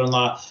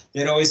father-in-law,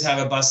 they'd always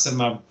have a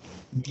basturma,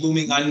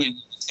 blooming onion on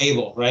the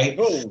table, right?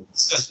 Oh.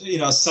 So, you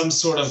know, some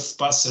sort of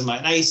basturma,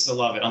 and I used to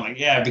love it. I'm like,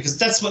 yeah, because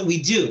that's what we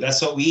do.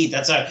 That's what we eat.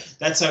 That's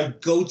our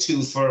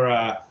go-to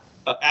for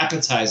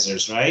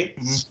appetizers, right?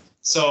 Mm-hmm.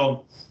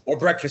 So. Or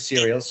breakfast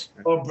cereals.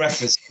 Or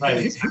breakfast,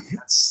 right.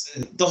 That's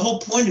the whole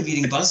point of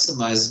eating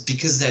basturma is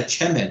because that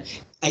chemin.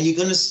 Are you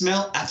going to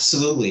smell?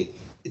 Absolutely.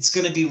 It's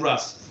going to be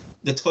rough.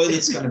 The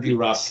toilet's going to be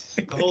rough.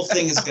 The whole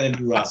thing is going to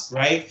be rough,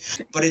 right?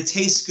 But it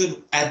tastes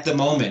good at the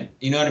moment.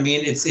 You know what I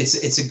mean?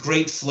 It's a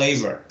great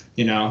flavor,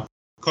 you know?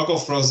 Coco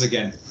froze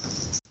again.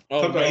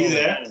 Oh, Coco, are you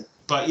there?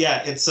 But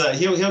yeah, it's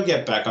he'll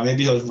get back, or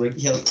maybe he'll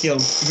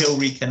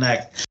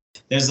reconnect.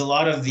 There's a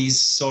lot of these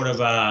sort of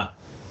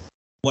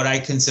what I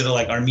consider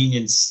like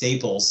Armenian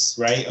staples,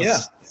 right?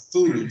 Of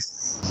food,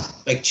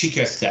 like chi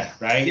köfte,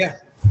 right? Yeah.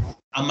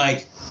 I'm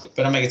like,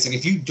 it's like,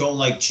 if you don't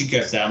like chi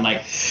köfte, I'm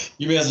like,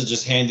 you may as well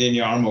just hand in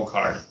your Armo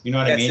card. You know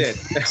what I mean?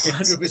 That's it.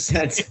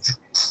 100%.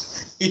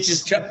 It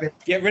just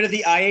get rid of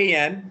the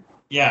IAN.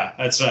 Yeah,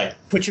 that's right.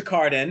 Put your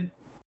card in.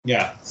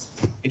 Yeah.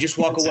 And just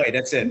walk away.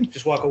 That's it.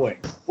 Just walk away.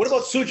 What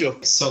about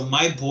sujuk? So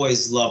my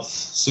boys love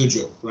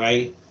sujuk,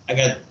 right? I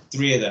got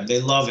 3 of them.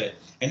 They love it.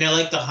 And they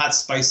like the hot,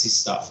 spicy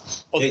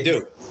stuff. Oh, they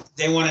do.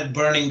 They want it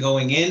burning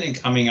going in and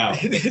coming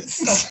out. You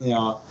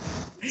know.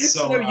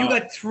 So you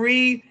got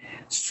 3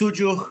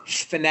 sujuk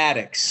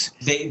fanatics.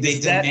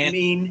 Does that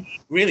mean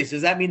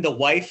the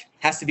wife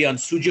has to be on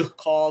sujuk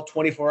call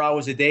 24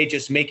 hours a day,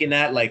 just making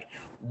that like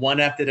one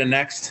after the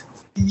next?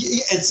 Yeah,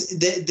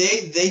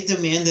 they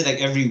demand it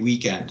like every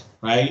weekend,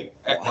 right?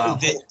 Wow.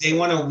 They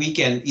want a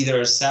weekend,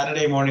 either a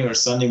Saturday morning or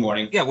Sunday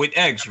morning. Yeah, with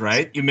eggs,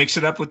 right? You mix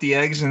it up with the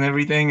eggs and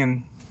everything,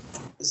 and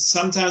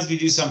sometimes we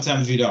do,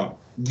 sometimes we don't,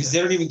 because they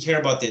don't even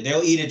care about that.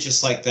 They'll eat it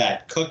just like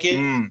that. Cook it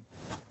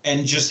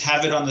and just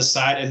have it on the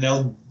side, and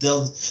they'll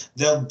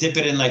dip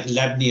it in like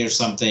lebni or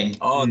something.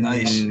 Oh,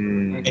 nice.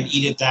 And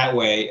eat it that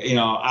way. You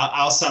know,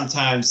 I'll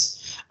sometimes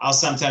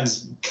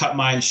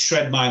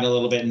shred mine a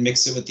little bit and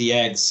mix it with the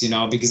eggs, you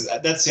know, because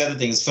that's the other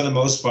thing is, for the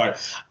most part,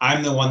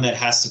 I'm the one that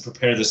has to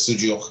prepare the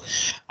sujuk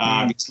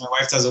because my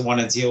wife doesn't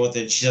want to deal with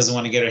it. She doesn't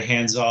want to get her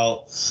hands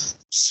all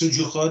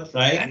sujuk,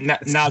 right?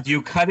 Now, do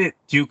you cut it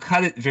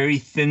very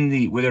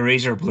thinly with a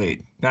razor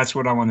blade? That's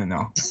what I want to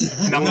know.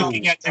 And I'm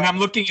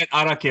looking at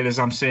Arakir as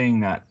I'm saying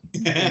that.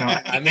 You know,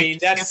 I mean,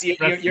 that's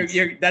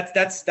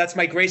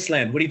my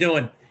Graceland. What are you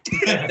doing?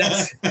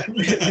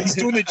 He's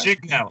doing the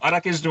jig now.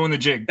 Arakir's doing the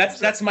jig.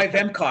 That's my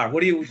Vemcar.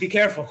 What do you? Be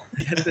careful.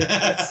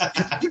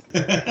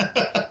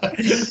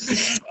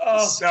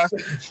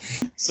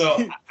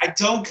 So I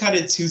don't cut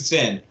it too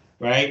thin,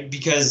 right?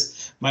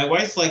 Because my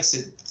wife likes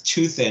it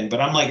too thin. But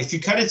I'm like, if you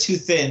cut it too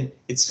thin,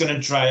 it's going to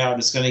dry out.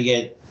 It's going to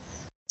get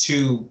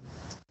too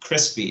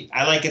crispy.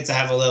 I like it to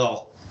have a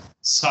little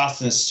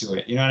softness to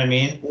it. You know what I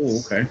mean?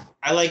 Oh, okay.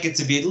 I like it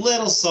to be a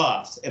little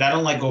soft, and I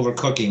don't like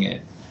overcooking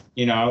it.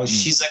 You know,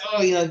 she's like,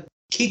 oh, you know,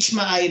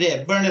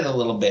 burn it a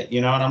little bit,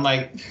 you know, and I'm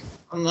like,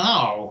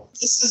 no,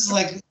 this is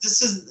like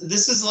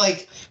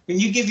when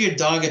you give your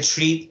dog a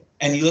treat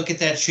and you look at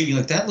that treat, you're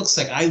like, that looks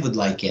like I would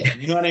like it.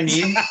 You know what I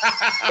mean? you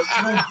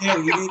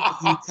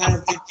kind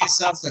of think to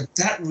yourself, like,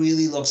 that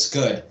really looks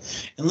good.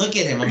 And look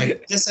at him. I'm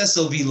like, this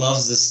SOB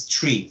loves this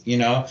treat, you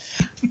know?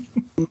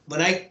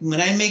 When I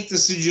make the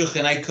sujuk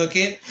and I cook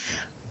it,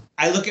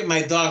 I look at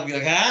my dog and be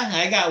like,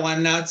 I got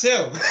one now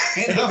too.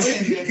 You know,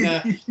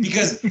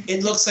 because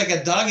it looks like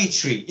a doggy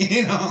treat.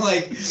 You know,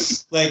 like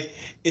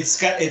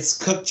it's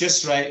cooked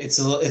just right. It's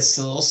a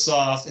little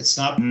soft. It's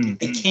not.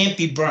 It can't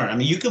be burnt. I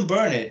mean, you can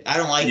burn it. I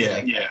don't like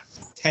it. Yeah.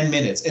 10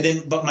 minutes, and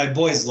then but my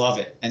boys love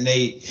it, and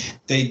they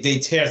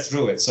tear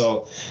through it.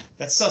 So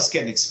that stuff's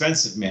getting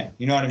expensive, man.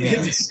 You know what I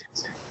mean?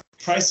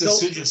 Price of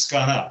sujuk's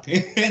gone up,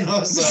 you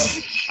know. So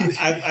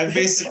I've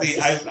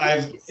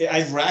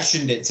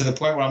rationed it to the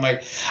point where I'm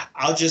like,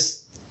 I'll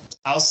just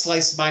I'll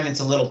slice mine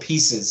into little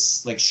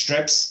pieces, like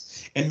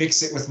strips, and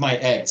mix it with my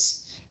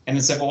eggs. And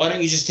it's like, well, why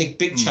don't you just take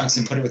big chunks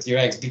and put it with your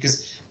eggs?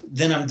 Because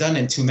then I'm done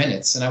in 2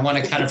 minutes, and I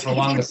want to kind of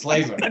prolong the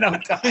flavor. And I'm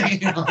done.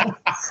 You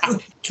know?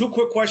 2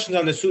 quick questions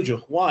on the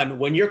sujuk. One,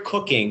 when you're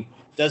cooking,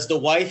 does the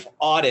wife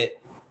audit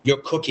your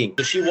cooking?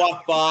 Does she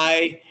walk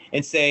by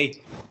and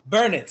say,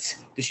 burn it?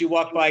 Does she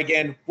walk by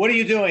again? What are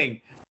you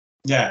doing?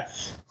 Yeah.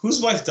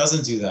 Whose wife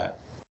doesn't do that?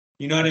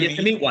 You know what I mean? I've yet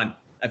to meet one.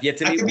 I've yet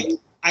to meet one.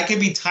 I could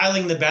be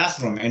tiling the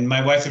bathroom, and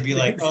my wife would be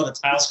like, oh, the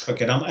tile's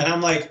crooked. And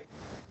I'm like,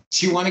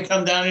 do you want to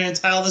come down here and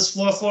tile this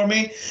floor for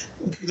me?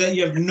 That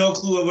you have no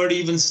clue where to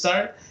even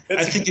start?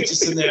 I think it's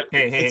just in there.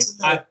 Hey,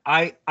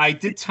 I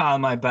did tile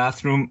my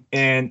bathroom,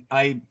 and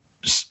I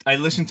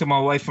listened to my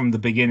wife from the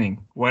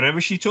beginning.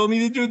 Whatever she told me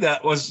to do,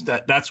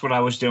 that's what I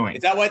was doing.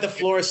 Is that why the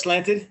floor is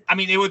slanted? I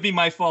mean, it would be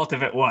my fault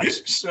if it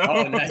was. So,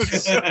 Oh,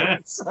 nice.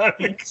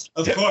 sorry.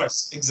 Of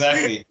course,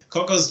 exactly.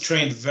 Coco's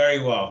trained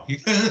very well.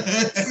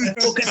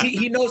 Well, because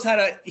he knows how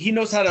to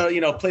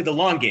play the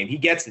long game. He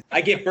gets it.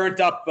 I get burnt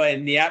up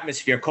in the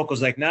atmosphere.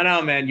 Coco's like,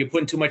 no, man, you're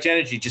putting too much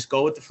energy. Just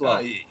go with the flow.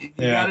 You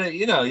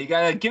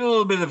gotta give a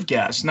little bit of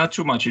gas, not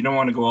too much. You don't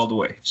want to go all the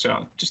way.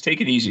 So just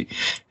take it easy.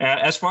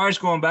 As far as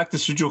going back to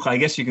sujuk, I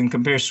guess you can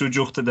compare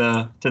sujuk to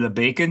the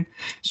bacon.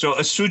 So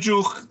a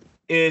sujuk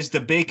is the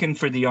bacon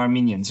for the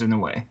Armenians in a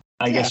way.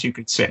 I guess you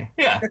could say.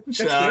 Yeah.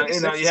 So,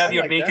 you have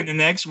your bacon and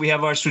eggs. We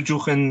have our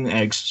sujuk and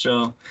eggs.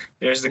 So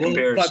there's the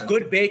comparison. But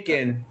good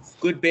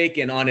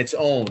bacon on its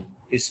own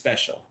is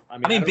special. I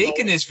mean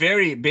bacon is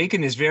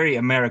very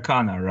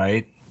Americana,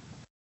 right?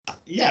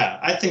 Yeah,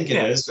 I think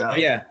it is.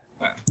 Yeah.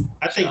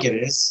 I think it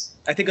is.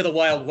 I think of the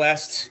Wild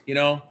West,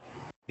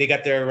 They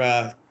got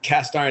their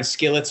cast iron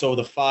skillets over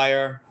the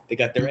fire. They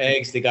got their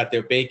eggs. They got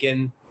their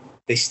bacon.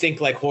 They stink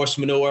like horse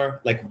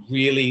manure, like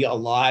really a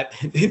lot.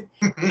 They're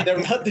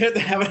out there,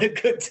 they're having a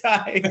good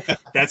time.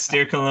 That's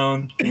their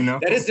cologne,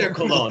 That is their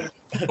cologne.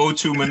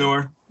 O2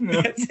 manure.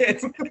 That's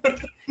it.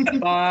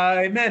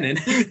 By Menon.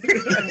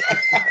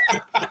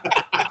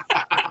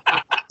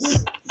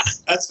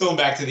 That's going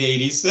back to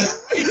the 80s.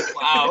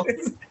 Wow.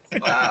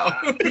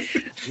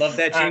 Love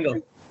that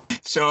jingle.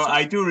 So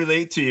I do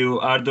relate to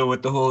you, Ardo,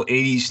 with the whole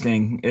 80s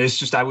thing. It's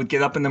just I would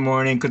get up in the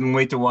morning, couldn't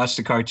wait to watch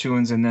the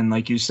cartoons, and then,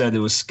 like you said, it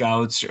was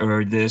Scouts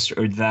or this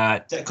or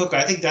that. Cook,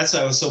 I think that's why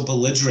I was so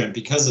belligerent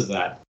because of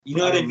that. You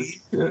know what I mean?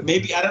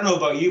 Maybe, I don't know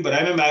about you, but I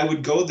remember I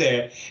would go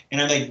there,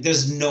 and I'm like,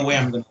 there's no way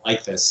I'm going to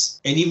like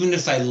this. And even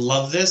if I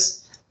love this,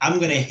 I'm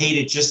going to hate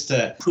it just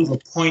to prove a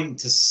point,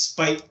 to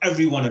spite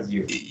every one of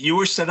you. You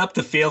were set up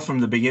to fail from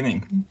the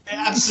beginning.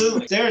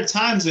 Absolutely. There are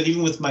times when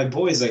even with my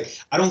boys, like,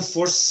 I don't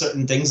force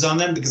certain things on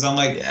them because I'm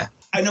like,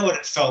 I know what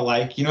it felt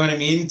like. You know what I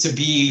mean?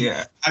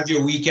 To have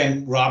your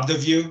weekend robbed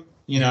of you,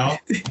 And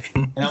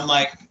I'm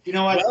like, you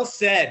know what? Well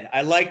said.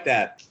 I like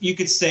that. You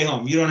could stay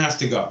home. You don't have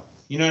to go.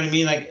 You know what I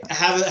mean? Like,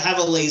 have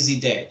a lazy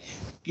day.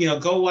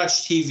 Go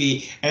watch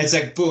TV, and it's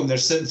like, boom, they're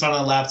sitting in front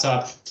of the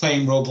laptop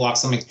playing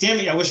Roblox. I'm like, damn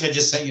it, I wish I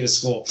just sent you to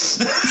school.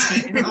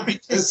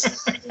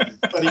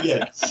 But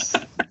again,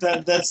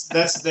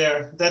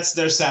 that's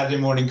their Saturday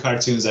morning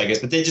cartoons, I guess.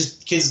 But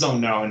kids don't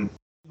know, and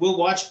we'll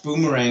watch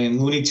Boomerang and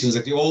Looney Tunes,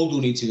 like the old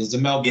Looney Tunes, the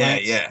Mel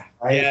Blanc. Yeah.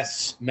 Right?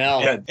 Yes,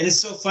 Mel. Yeah. And it's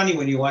so funny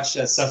when you watch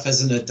that stuff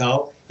as an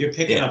adult, you're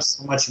picking up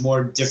so much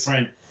more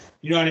different,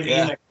 you know what I mean?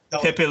 Yeah. Like,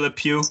 Pepe Le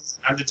Pew.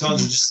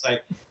 Undertones are just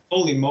like,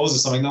 holy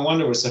Moses. I'm like, no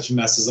wonder we're such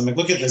messes. I'm like,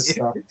 look at this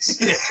stuff.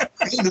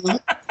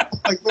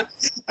 I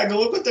go,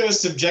 look what they were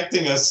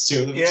subjecting us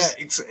to.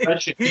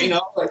 Exactly.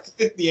 Like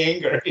the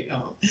anger,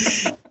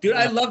 Dude,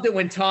 I loved it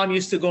when Tom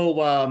used to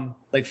go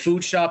like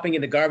food shopping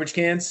in the garbage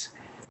cans.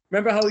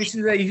 Remember how he used to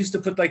do that? He used to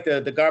put like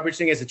the garbage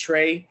thing as a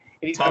tray.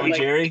 And he's Tom and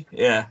Jerry?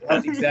 Yeah.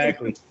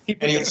 Exactly. He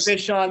put the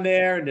fish on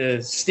there and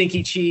the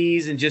stinky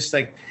cheese and just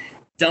like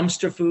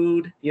dumpster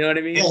food, you know what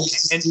I mean? Yeah,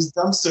 he's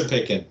dumpster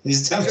picking.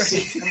 He's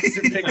dumpster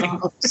picking.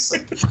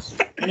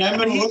 And I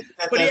remember looking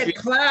at but that. He had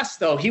class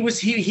though. He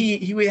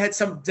had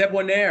some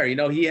debonair, He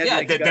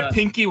had the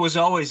pinky was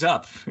always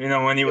up,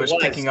 when he was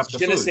picking up the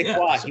food.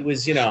 He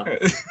was,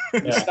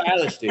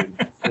 stylish dude.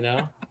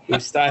 He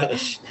was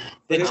stylish.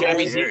 Then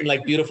Jeremy's eating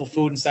like beautiful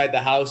food inside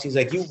the house. He's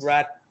like, you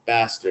rat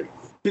bastard.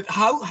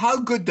 How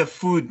good the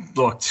food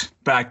looked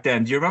back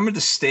then. Do you remember the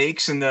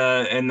steaks and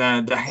the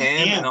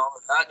ham and all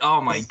of that?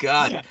 Oh my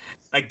God. Yeah.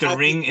 Like the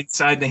ring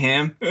inside the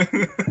ham. I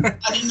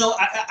didn't know.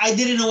 I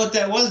didn't know what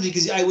that was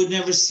because I would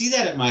never see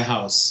that at my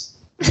house.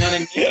 You know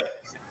what I mean?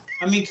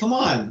 I mean, come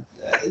on.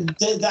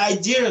 The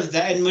idea of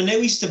that, and when they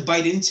used to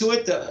bite into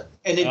it,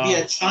 and it'd be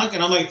a chunk,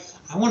 and I'm like,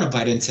 I want to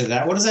bite into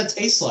that. What does that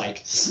taste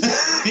like?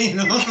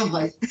 I'm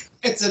like,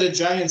 is it a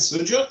giant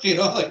sujuk?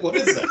 Like, what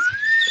is it?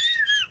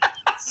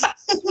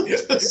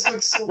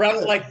 So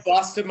wrap like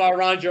busting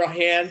around your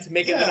hand,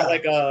 making it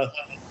like a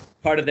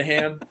part of the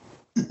ham.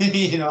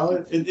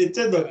 It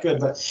did look good,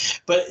 but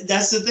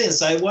that's the thing.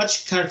 So I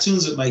watch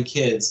cartoons with my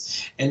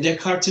kids, and their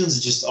cartoons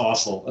are just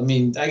awful. I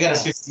mean, I got a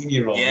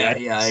 15-year-old.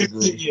 Yeah, I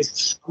agree.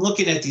 I'm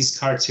looking at these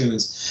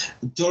cartoons: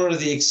 Dora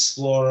the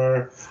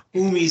Explorer,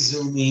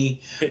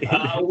 Umizoomi.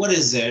 What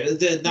is there?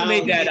 You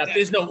made that up.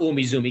 There's no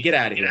Umizoomi. Get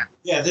out of here.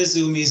 Yeah, there's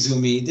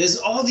Umizoomi. There's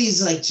all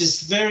these like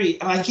just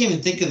very. I can't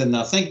even think of them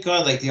now. Thank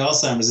God, like the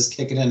Alzheimer's is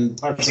kicking in.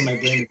 Parts of my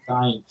brain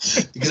are dying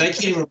because I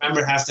can't even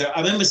remember half their.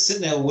 I remember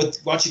sitting there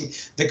watching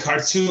the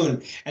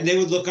cartoon, and they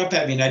would look up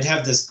at me, and I'd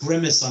have this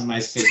grimace on my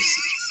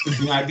face.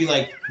 I'd be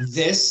like,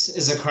 "This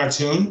is a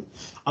cartoon."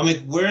 I'm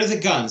like, where are the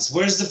guns?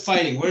 Where's the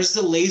fighting? Where's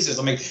the lasers?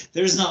 I'm like,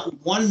 there's not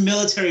one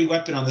military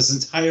weapon on this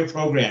entire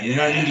program. You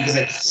know what I mean?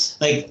 Because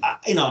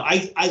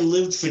I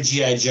lived for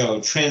G.I. Joe,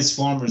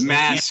 Transformers.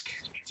 Mask.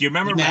 Do you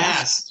remember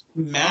Mask?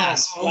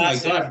 Mask. Oh my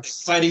God.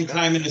 Fighting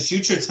crime in the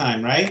future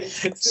time, right?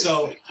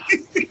 So,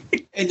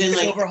 and then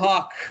like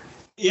Silverhawk.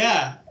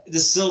 Yeah. The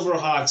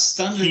Silverhawks,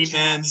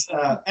 Thundercats,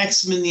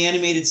 X-Men, the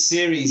animated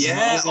series.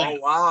 Yeah.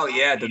 Wow.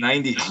 Yeah. The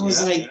 90s. I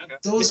was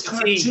those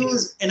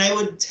cartoons, and I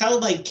would tell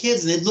my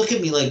kids, and they'd look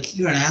at me like,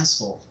 "You're an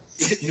asshole."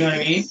 You know what I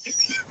mean?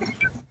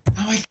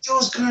 I'm like,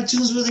 those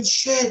cartoons were the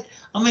shit.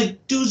 I'm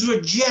like, dudes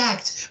were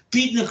jacked,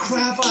 beating the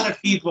crap out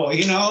of people,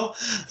 you know?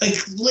 Like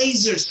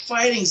lasers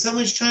fighting,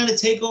 someone's trying to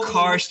take over.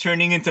 Cars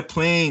turning into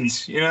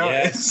planes, you know?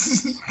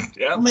 Yes.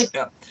 Yeah. I'm like,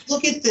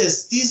 look at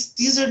this.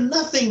 These are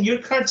nothing. Your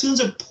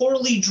cartoons are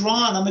poorly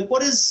drawn. I'm like,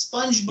 what is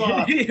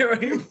SpongeBob? Your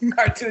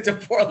cartoons are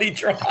poorly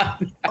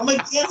drawn. I'm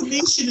like, the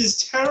animation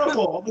is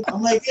terrible.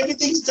 I'm like,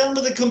 everything's done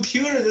with a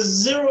computer. There's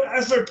zero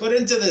effort put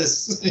into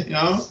this, you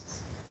know?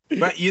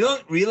 But you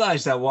don't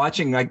realize that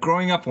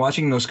growing up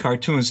watching those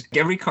cartoons,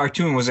 every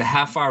cartoon was a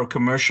half-hour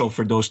commercial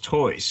for those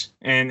toys.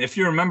 And if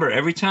you remember,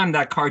 every time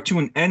that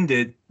cartoon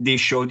ended, they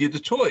showed you the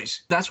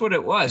toys. That's what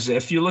it was.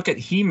 If you look at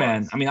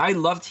He-Man, I mean, I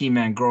loved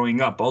He-Man growing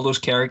up, all those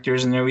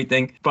characters and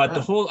everything. But the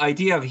whole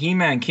idea of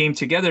He-Man came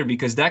together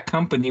because that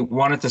company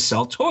wanted to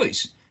sell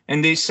toys.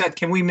 And they said,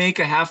 can we make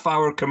a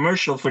half-hour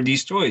commercial for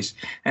these toys?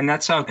 And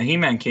that's how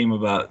He-Man came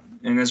about.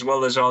 And as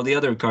well as all the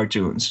other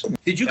cartoons.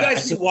 Did you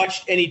guys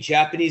watch any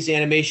Japanese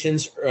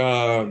animations?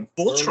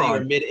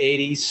 Voltron, mid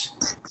 '80s.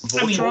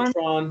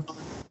 Voltron.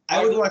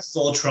 I would watch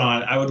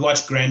Voltron. I would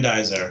watch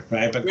Grendizer,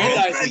 right? But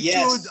Grendizer,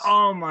 yes. Dude,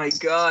 oh my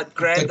God,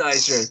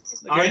 Grendizer.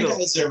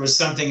 Grendizer was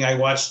something I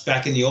watched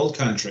back in the old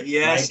country.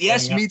 Yes, right?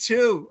 Yes, me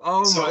too.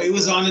 Oh so it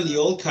was on in the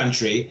old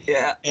country.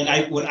 Yeah. And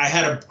I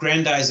had a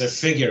Grendizer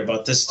figure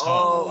about this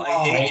tall.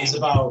 It was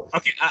about.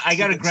 Okay, I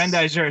got a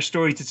Grendizer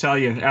story to tell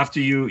you after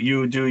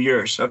you do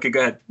yours. Okay,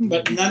 go ahead.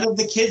 But none of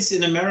the kids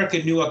in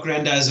America knew what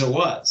Grendizer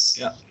was.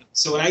 Yeah.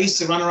 So when I used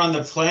to run around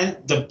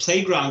the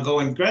playground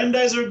going,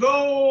 Grendizer,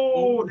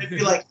 go! They'd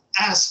be like,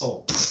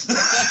 asshole.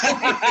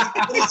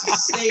 What is he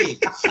saying?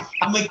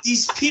 I'm like,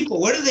 these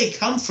people, where do they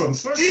come from?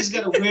 First, he's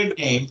got a weird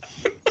name.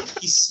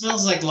 He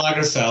smells like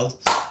Lagerfeld.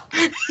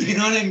 You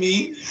know what I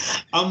mean?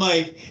 I'm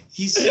like,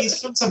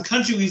 he's from some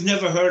country we've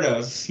never heard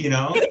of, you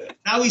know?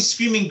 Now he's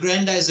screaming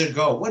Grendizer,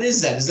 go. What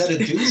is that? Is that a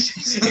douche?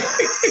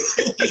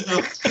 You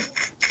know?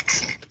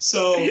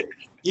 So...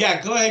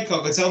 Yeah, go ahead,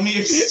 Coco. Tell me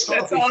your story.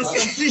 That's awesome.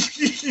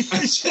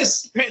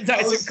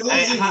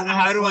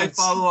 How do I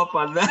follow up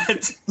on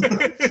that?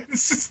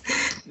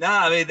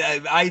 I mean,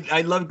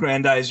 I love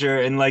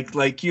Grendizer, and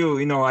like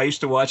you know, I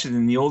used to watch it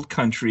in the old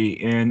country,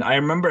 and I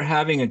remember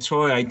having a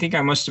toy. I think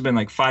I must have been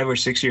like 5 or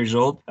 6 years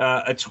old.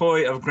 A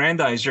toy of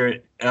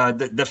Grendizer.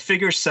 The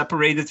figure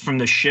separated from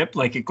the ship,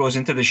 like it goes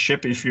into the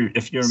ship. If you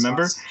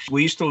remember,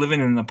 we used to live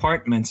in an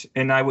apartment,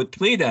 and I would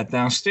play that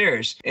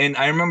downstairs. And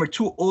I remember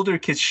 2 older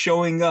kids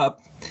showing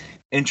up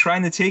and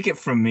trying to take it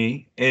from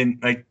me, and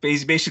like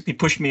basically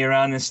pushed me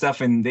around and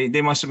stuff. And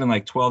they must have been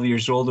like 12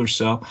 years old or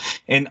so.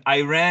 And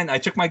I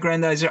took my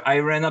Grendizer, I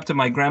ran up to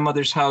my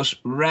grandmother's house,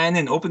 ran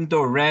in, opened the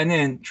door, ran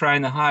in,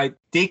 trying to hide.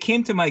 They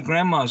came to my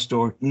grandma's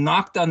door,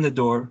 knocked on the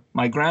door.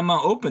 My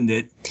grandma opened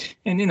it.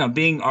 And, you know,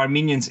 being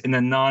Armenians in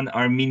a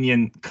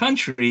non-Armenian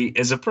country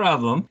is a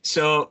problem.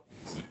 So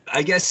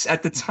I guess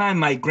at the time,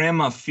 my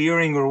grandma,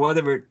 fearing or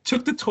whatever,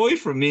 took the toy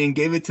from me and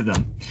gave it to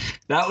them.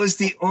 That was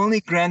the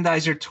only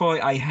Grendizer toy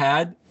I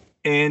had.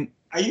 And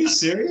are you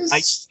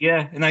serious?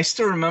 Yeah, and I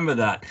still remember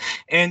that.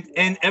 And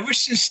ever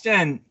since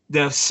then,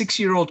 the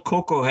 6-year-old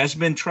Coco has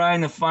been trying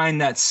to find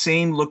that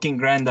same looking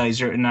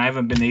Grendizer, and I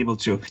haven't been able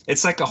to.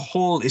 It's like a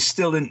hole is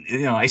still in,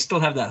 you know, I still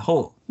have that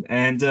hole.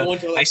 And going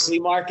to like flea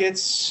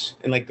markets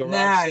and like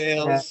garage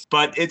sales.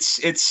 But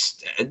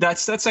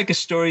that's like a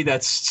story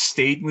that's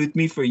stayed with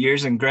me for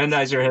years, and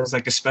Grendizer has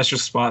like a special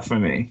spot for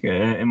me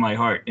in my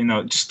heart. You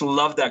know, just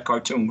love that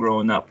cartoon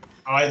growing up.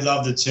 Oh, I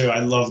loved it too. I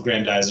love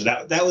Grendizer.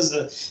 That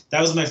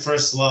was my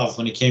first love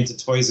when it came to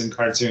toys and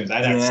cartoons.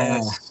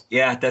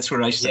 Yeah, that's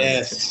where I started.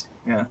 Yes.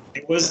 Yeah.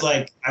 It was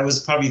like I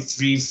was probably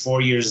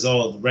 3-4 years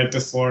old right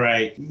before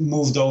I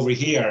moved over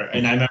here,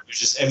 and I remember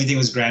just everything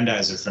was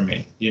Grendizer for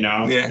me. You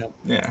know.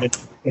 Yeah.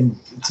 And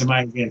to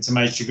my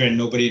chagrin,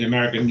 nobody in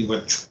America knew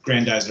what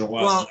Grendizer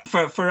was.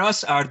 Well, for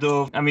us,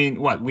 Ardo, I mean,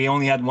 we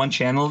only had one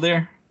channel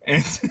there,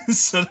 and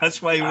so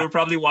that's why we were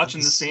probably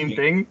watching the same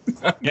thing.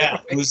 Yeah,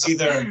 it was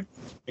either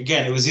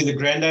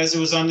Grendizer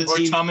was on the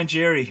TV, or Tom and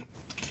Jerry.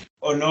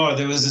 Oh no,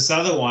 there was this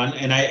other one,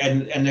 and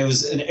it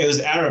was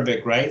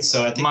Arabic, right?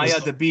 So I think Maya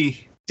the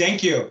Bee.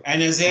 Thank you.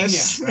 And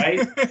Azania, right?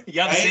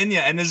 Yep, Right?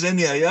 Zinnia and the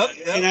Zinnia. Yep.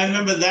 And I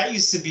remember that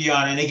used to be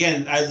on. And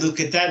again, I'd look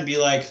at that and be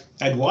like,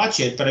 I'd watch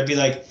it, but I'd be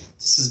like,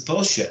 this is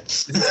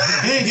bullshit.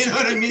 You know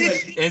what I mean?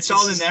 Like, It's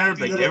all in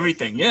Arabic,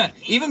 everything. Yeah.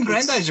 Even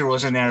Grendizer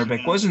was in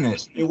Arabic, wasn't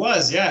it? It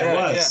was, yeah, it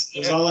was. It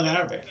was all in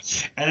Arabic.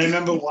 And I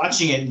remember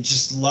watching it and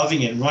just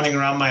loving it, running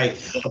around my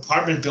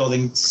apartment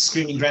building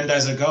screaming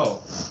Grendizer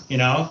Go, you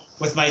know,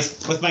 with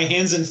my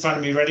hands in front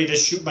of me ready to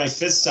shoot my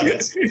fists up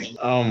at something.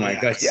 Oh my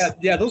gosh.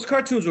 Yeah, those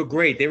cartoons were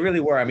great. They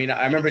really were. I mean,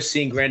 I remember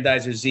seeing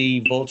Grendizer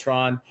Z,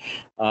 Voltron,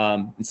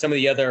 and some of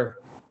the other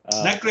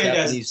not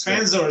Grendizer,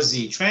 Transor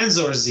Z.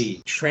 Transor?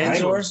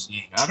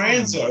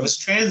 Transor. It was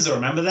Transor.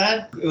 Remember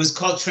that? It was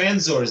called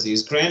Transor Z. It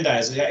was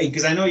Grendizer.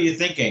 Because I know you're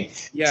thinking.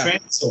 Yeah.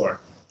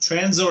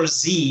 Transor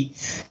Z.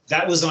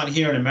 That was on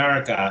here in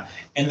America.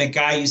 And the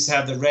guy used to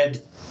have the red.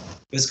 It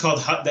was called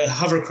the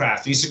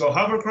hovercraft. He used to go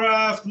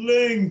hovercraft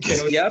link. And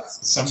it was yep.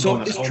 So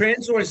it's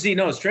Transor Z.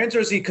 No, it's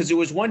Transor Z because it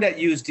was one that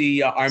used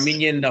the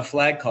Armenian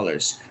flag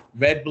colors,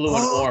 red, blue,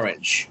 and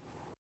orange.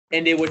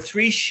 And there were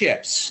 3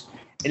 ships.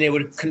 And they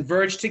would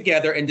converge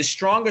together, and the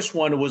strongest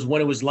one was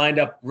when it was lined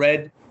up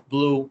red,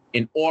 blue,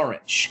 and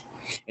orange.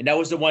 And that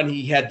was the one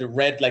he had the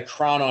red like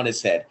crown on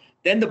his head.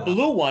 Then the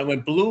blue one,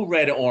 when blue,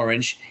 red,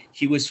 orange,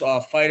 he was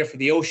a fighter for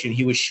the ocean.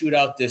 He would shoot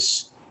out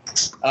this,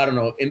 I don't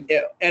know.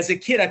 As a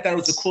kid, I thought it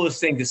was the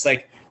coolest thing. This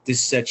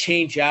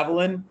chain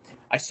javelin.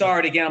 I saw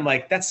it again. I'm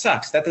like, that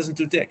sucks. That doesn't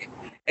do dick.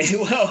 And,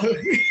 well,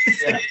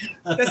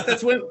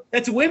 that's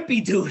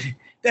wimpy, dude.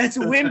 That's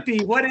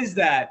wimpy. What is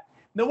that?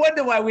 No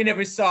wonder why we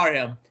never saw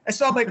him. I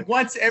saw him like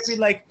once every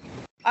every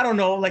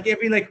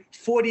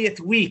 40th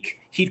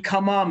week he'd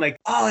come on like,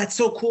 oh, that's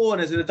so cool.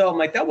 And as an adult, I'm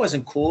like, that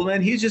wasn't cool,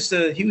 man. He was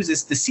the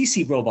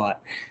CC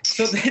robot.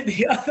 So then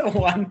the other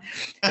one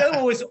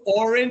was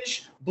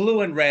orange,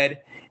 blue, and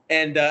red.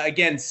 And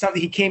again,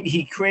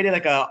 he created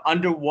like a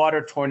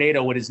underwater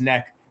tornado with his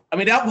neck. I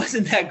mean, that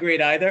wasn't that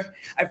great either.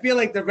 I feel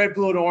like the red,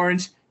 blue, and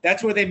orange,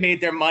 that's where they made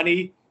their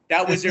money.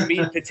 That was their meat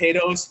and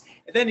potatoes.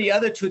 And then the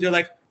other two, they're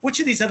like, which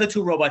of these other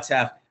 2 robots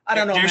have? I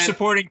don't know, They're man.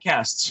 supporting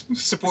casts.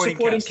 Supporting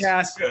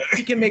cast.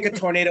 He can make a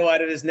tornado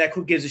out of his neck.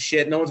 Who gives a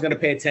shit? No one's going to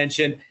pay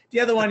attention. The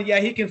other one,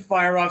 yeah, he can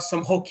fire off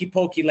some hokey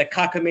pokey, like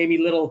cockamamie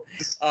little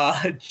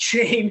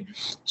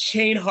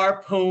chain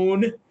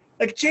harpoon.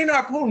 Like chain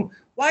harpoon.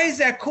 Why is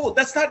that cool?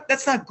 That's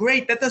not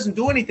great. That doesn't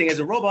do anything as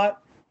a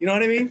robot. You know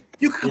what I mean?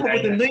 You could come up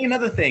with a million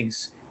other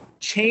things.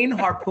 Chain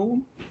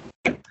harpoon.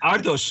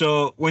 Ardo,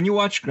 so when you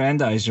watched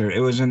Grendizer,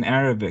 it was in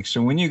Arabic.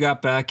 So when you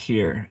got back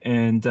here,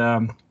 and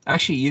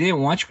actually, you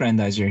didn't watch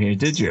Grendizer here,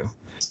 did you?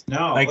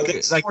 No,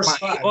 even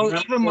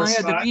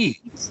Maya the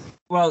Bee.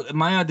 Well,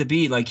 Maya the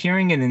Bee, like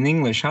hearing it in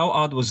English, how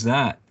odd was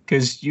that?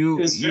 Because it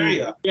was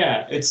very odd.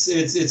 Yeah,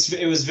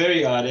 it was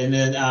very odd, and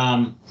then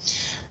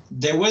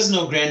there was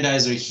no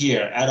Grendizer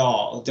here at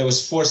all. There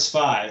was Force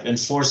 5, and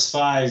Force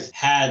 5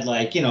 had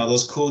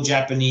those cool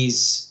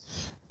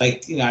Japanese, I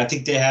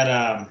think they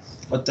had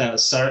what the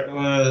star?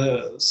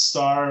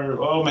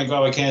 Oh my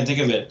God, I can't think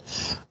of it.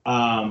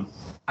 I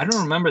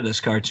don't remember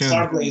this cartoon.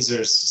 Star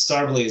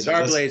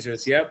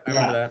Blazers. Yep, I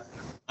remember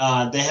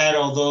that. They had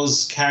all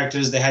those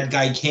characters. They had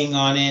Guy King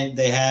on it.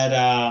 They had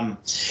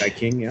Guy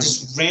King, yeah.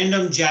 Just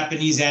random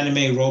Japanese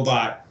anime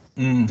robot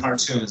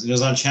cartoons. It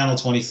was on Channel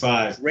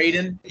 25.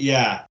 Raiden.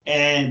 Yeah,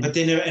 but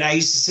they never. And I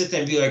used to sit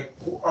there and be like,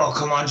 "Oh,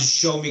 come on, just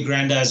show me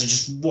Grendizer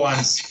just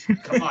once.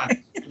 Come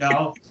on,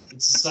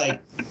 It's just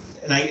like."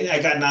 And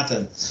I got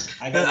nothing.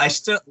 I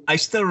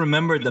still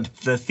remember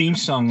the theme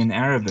song in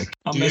Arabic.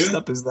 How messed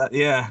up is that?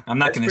 Yeah, I'm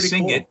not going to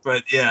sing it,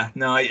 but yeah,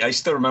 no, I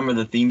still remember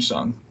the theme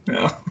song.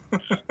 Yeah.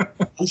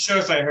 I'm sure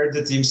if I heard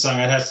the theme song,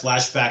 I'd have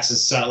flashbacks and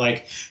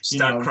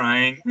start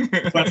crying,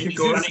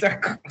 go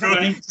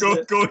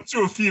into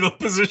a fetal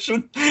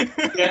position.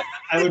 Yeah,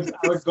 I would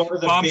go to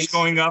the bombs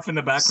going off in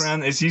the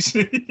background as he's.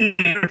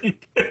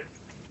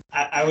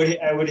 I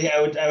would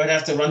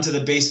have to run to the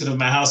basement of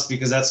my house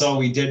because that's all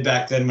we did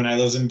back then when I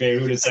lived in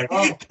Beirut. It's like,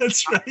 oh,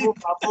 that's right.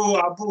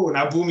 Abu, and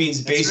Abu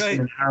means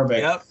basement in Arabic.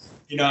 Yep.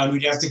 And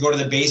we'd have to go to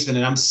the basement,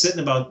 and I'm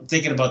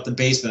thinking about the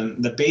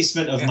basement. The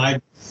basement of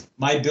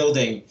my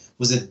building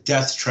was a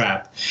death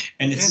trap,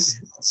 and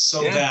it's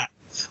so bad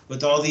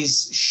with all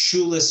these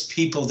shoeless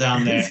people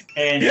down there,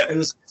 and it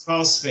was a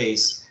crawl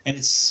space, and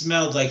it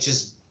smelled like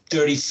just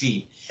dirty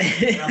feet.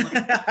 And I'm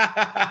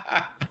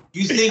like,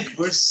 you think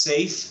we're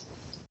safe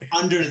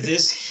under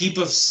this heap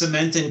of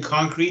cement and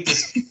concrete,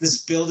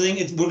 this building?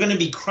 We're going to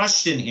be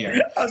crushed in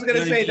here. I was going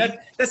to say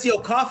that's the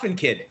old coffin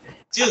kid.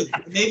 Dude,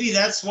 maybe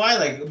that's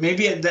why.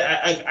 Maybe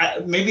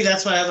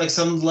that's why I have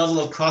some level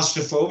of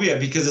claustrophobia,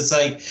 because it's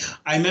like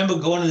I remember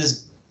going to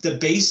the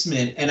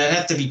basement and I'd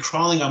have to be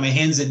crawling on my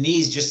hands and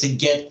knees just to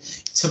get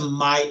to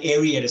my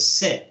area to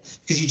sit,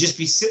 because you'd just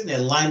be sitting there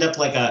lined up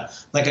like a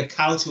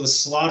cow to a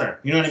slaughter.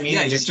 You know what I mean?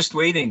 Yeah, you're just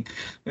waiting.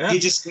 Yeah. You're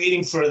just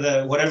waiting for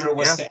the whatever it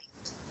was to.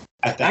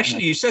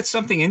 Actually, you said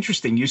something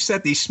interesting. You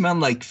said they smell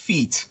like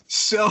feet.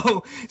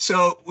 So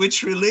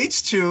which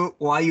relates to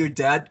why your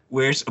dad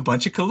wears a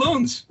bunch of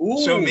colognes.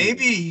 Ooh. So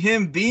maybe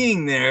him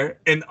being there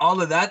and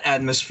all of that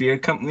atmosphere,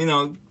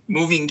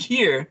 moving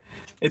here,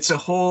 it's a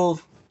whole,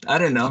 I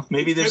don't know,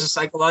 maybe there's a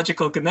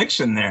psychological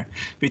connection there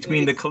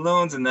between the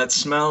colognes and that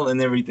smell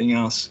and everything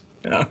else.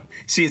 Yeah.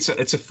 See, it's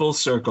a full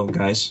circle,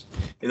 guys.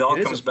 It all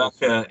comes back.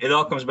 It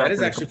all comes back. That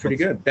is actually pretty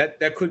good.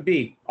 That could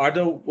be.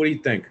 Ardo, what do you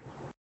think?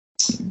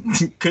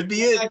 Could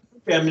be it.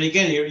 I mean,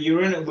 again,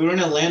 we're in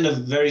a land of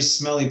very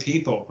smelly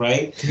people,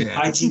 right? Yeah.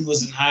 Hygiene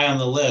wasn't high on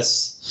the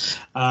list.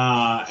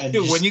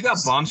 Dude, when you got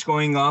bombs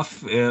going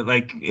off,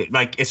 like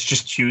it's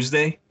just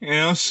Tuesday,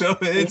 so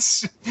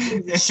it's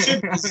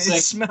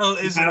smell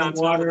isn't on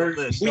top of the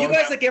list. Were you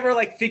guys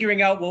ever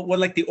figuring out what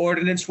like the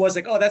ordinance was?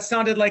 Like, oh, that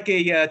sounded like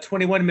a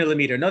 21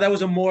 millimeter. No, that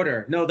was a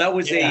mortar. No, that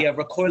was a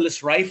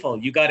recoilless rifle.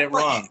 You got it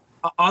wrong.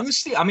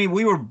 Honestly, I mean,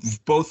 we were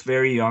both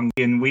very young,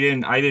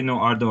 and I didn't know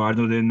Ardo.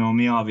 Ardo didn't know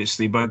me,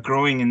 obviously. But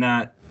growing in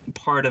that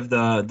part of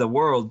the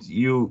world,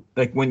 you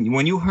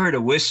when you heard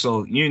a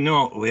whistle,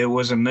 it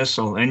was a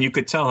missile, and you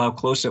could tell how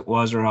close it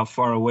was or how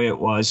far away it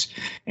was.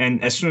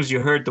 And as soon as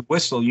you heard the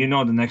whistle,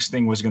 the next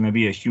thing was going to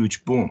be a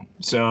huge boom.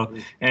 So,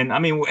 and I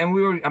mean,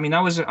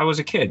 I was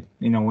a kid,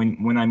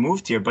 when I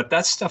moved here, but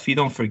that stuff you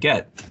don't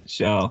forget.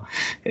 So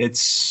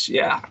it's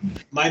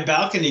My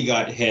balcony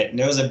got hit, and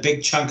there was a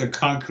big chunk of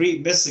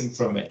concrete missing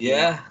from it.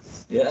 Yeah.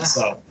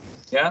 So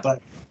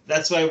but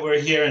that's why we're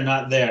here and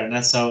not there, and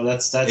that's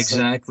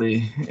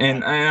exactly.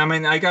 And I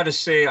mean, I gotta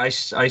say, I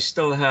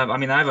still have. I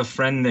mean, I have a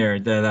friend there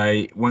that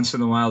I once in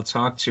a while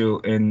talk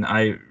to, and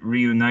I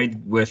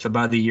reunited with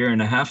about a year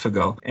and a half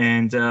ago,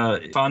 and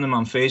found him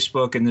on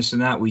Facebook and this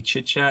and that. We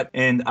chit chat,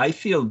 and I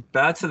feel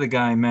bad for the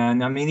guy,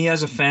 man. I mean, he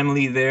has a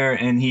family there,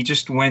 and he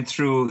just went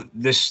through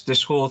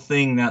this whole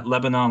thing that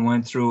Lebanon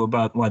went through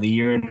about a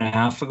year and a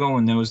half ago,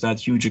 when there was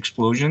that huge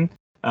explosion.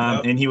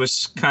 And he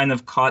was kind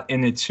of caught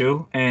in it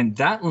too. And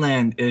that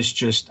land is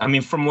just, I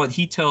mean, from what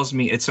he tells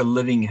me, it's a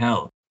living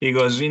hell. He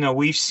goes,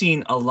 we've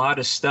seen a lot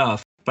of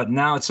stuff, but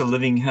now it's a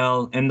living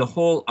hell. And the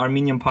whole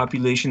Armenian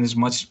population is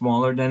much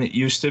smaller than it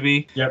used to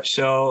be. Yep.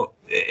 So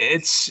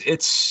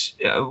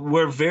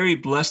we're very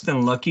blessed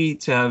and lucky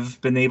to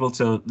have been able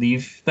to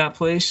leave that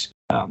place.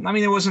 I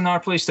mean, it wasn't our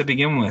place to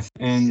begin with.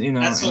 And,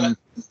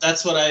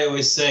 that's what I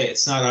always say.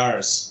 It's not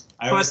ours.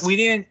 But we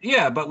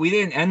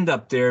didn't end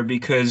up there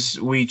because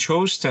we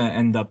chose to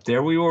end up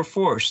there. We were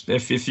forced,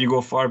 if you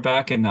go far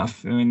back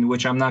enough,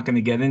 which I'm not going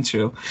to get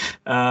into.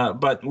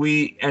 But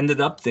we ended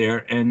up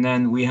there, and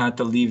then we had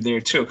to leave there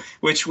too,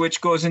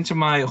 which goes into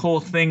my whole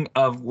thing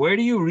of where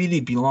do you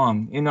really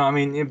belong? I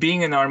mean,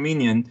 being an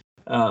Armenian,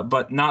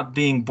 but not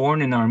being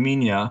born in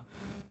Armenia.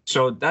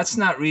 So that's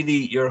not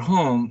really your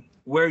home.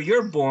 Where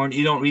you're born,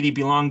 you don't really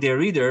belong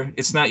there either.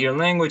 It's not your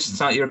language,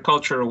 it's not your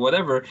culture or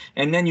whatever.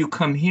 And then you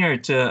come here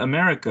to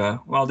America.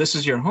 Well, this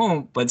is your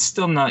home, but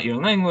still not your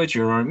language.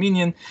 You're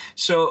Armenian.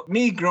 So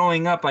me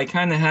growing up, I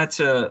kind of had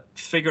to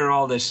figure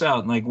all this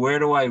out. Like, where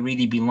do I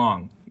really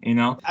belong?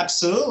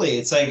 Absolutely.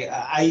 It's like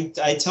I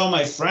tell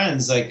my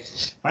friends, like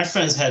my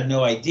friends had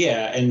no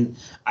idea, and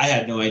I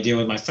had no idea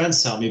what my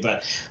friends tell me.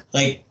 But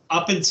like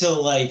up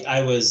until like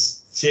I was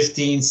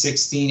 15,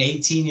 16,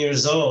 18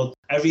 years old,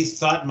 every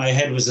thought in my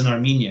head was in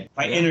Armenian.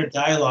 My inner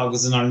dialogue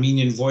was an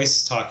Armenian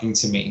voice talking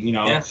to me,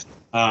 And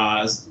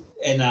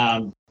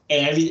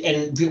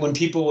when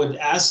people would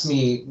ask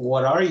me,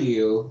 "What are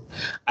you?"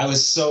 I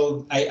was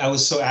so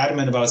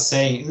adamant about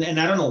saying,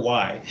 and I don't know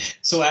why,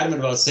 so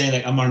adamant about saying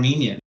that I'm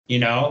Armenian.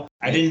 I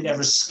didn't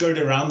ever skirt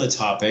around the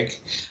topic.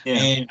 Yeah.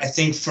 And I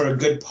think for a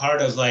good part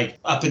of like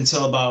up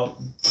until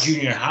about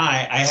junior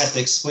high, I had to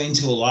explain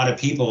to a lot of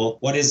people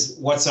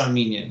what's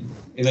Armenian.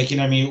 Like,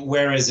 what I mean?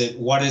 Where is it?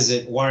 What is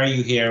it? Why are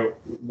you here?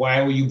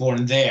 Why were you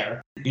born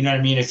there? You know what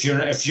I mean? If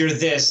you're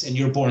this and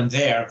you're born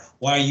there,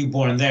 why are you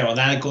born there? Well,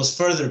 then it goes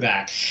further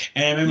back.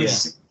 And I remember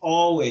just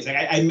always,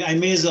 like, I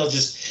may as well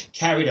just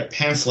carried a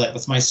pamphlet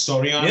with my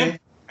story on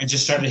it. And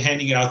just started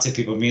handing it out to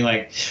people, being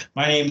like,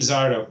 "My name is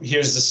Ardo.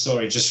 Here's the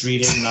story. Just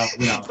read it."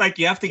 And Like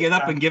you have to get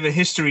up and give a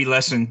history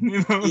lesson.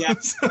 Yeah,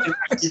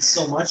 I did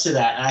so much of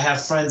that. And I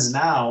have friends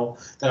now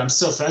that I'm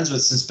still friends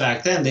with since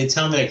back then. They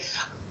tell me, like,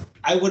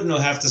 I wouldn't know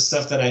half the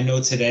stuff that I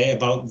know today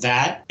about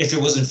that if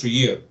it wasn't for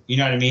you. You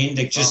know what I mean?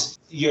 Like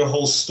just your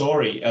whole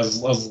story of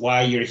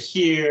why you're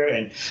here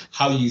and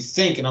how you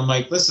think. And I'm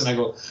like, listen, I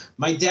go,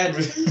 my dad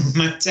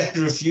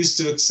refused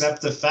to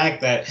accept the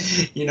fact that,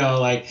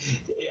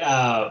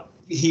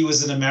 he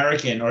was an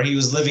American or he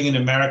was living in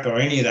America or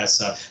any of that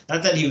stuff.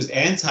 Not that he was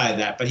anti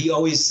that, but he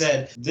always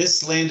said,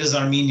 this land is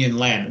Armenian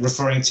land,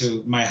 referring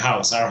to my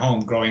house, our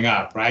home growing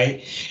up,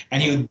 right?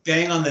 And he would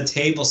bang on the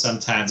table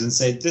sometimes and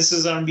say, this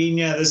is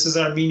Armenia,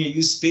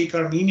 you speak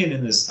Armenian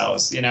in this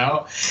house, And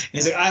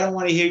he's like, I don't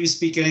want to hear you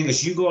speak in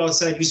English. You go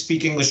outside, you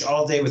speak English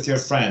all day with your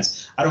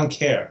friends. I don't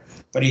care.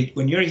 But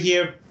when you're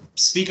here,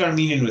 speak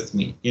Armenian with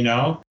me,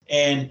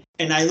 And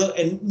I look,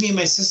 and me and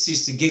my sister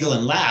used to giggle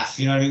and laugh,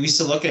 We used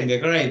to look at him and be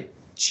like, all right,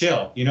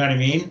 chill, you know what I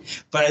mean?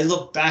 But I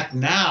look back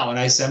now and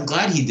I say, I'm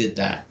glad he did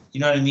that, You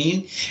know what I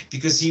mean?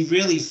 Because he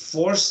really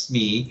forced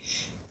me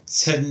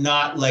to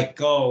not let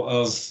go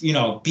of, you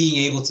know,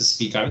 being able to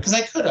speak Irish, because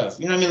I could have.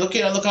 You know what I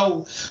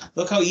mean?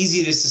 Look how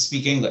easy it is to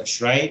speak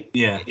English, right?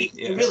 Yeah.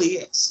 It really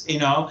is, you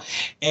know?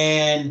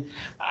 And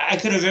I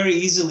could have very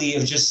easily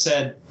have just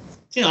said,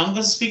 you know, I'm going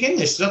to speak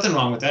English. There's nothing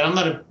wrong with that.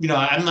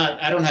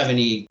 I don't have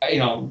any, you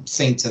know,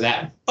 thing to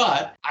that.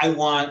 But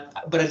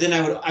then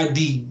I'd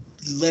be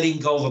letting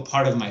go of a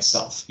part of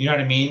myself. You know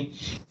what I mean?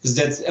 Because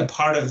that's a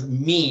part of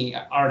me,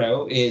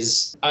 Ardo,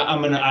 is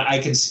I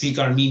can speak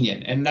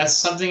Armenian, and that's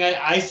something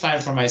I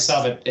find for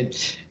myself.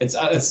 It's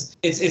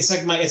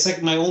like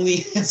my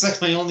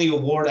only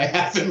award I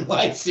have in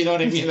life. You know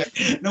what I mean?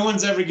 Like, no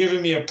one's ever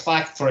given me a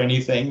plaque for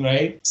anything,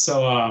 right?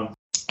 So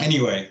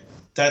anyway,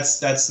 that's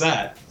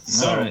that.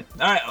 So, all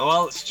right.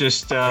 Well, let's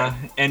just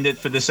end it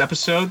for this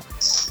episode.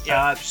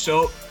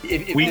 So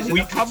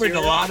we covered a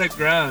lot of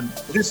ground.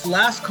 This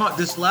last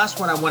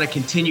one I want to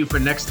continue for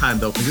next time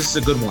though, because this is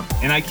a good one.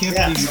 And I can't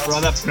believe you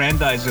brought up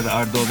Grendizer,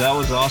 Ardo. That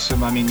was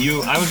awesome. I mean,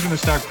 I was gonna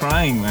start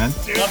crying, man.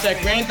 Love that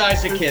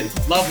Grendizer kid.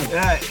 Love him.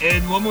 Yeah.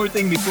 And one more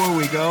thing before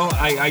we go,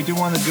 I do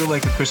want to do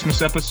like a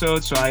Christmas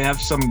episode, so I have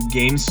some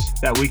games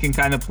that we can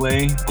kind of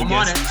play. I'm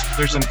on it.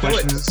 There's some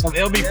questions and stuff.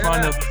 It'll be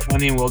fun. It'll be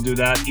funny, and we'll do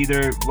that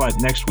either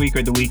next week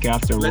or the week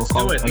after. Let's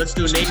do it. Let's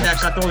do Name That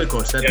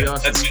Católicos. That'd be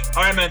awesome. That's it.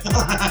 All right, man. All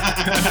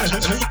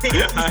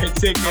right,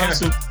 take care.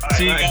 Awesome.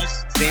 See you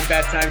guys. Same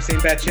bad time, same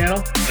bad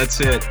channel.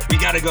 That's it. We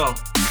gotta go.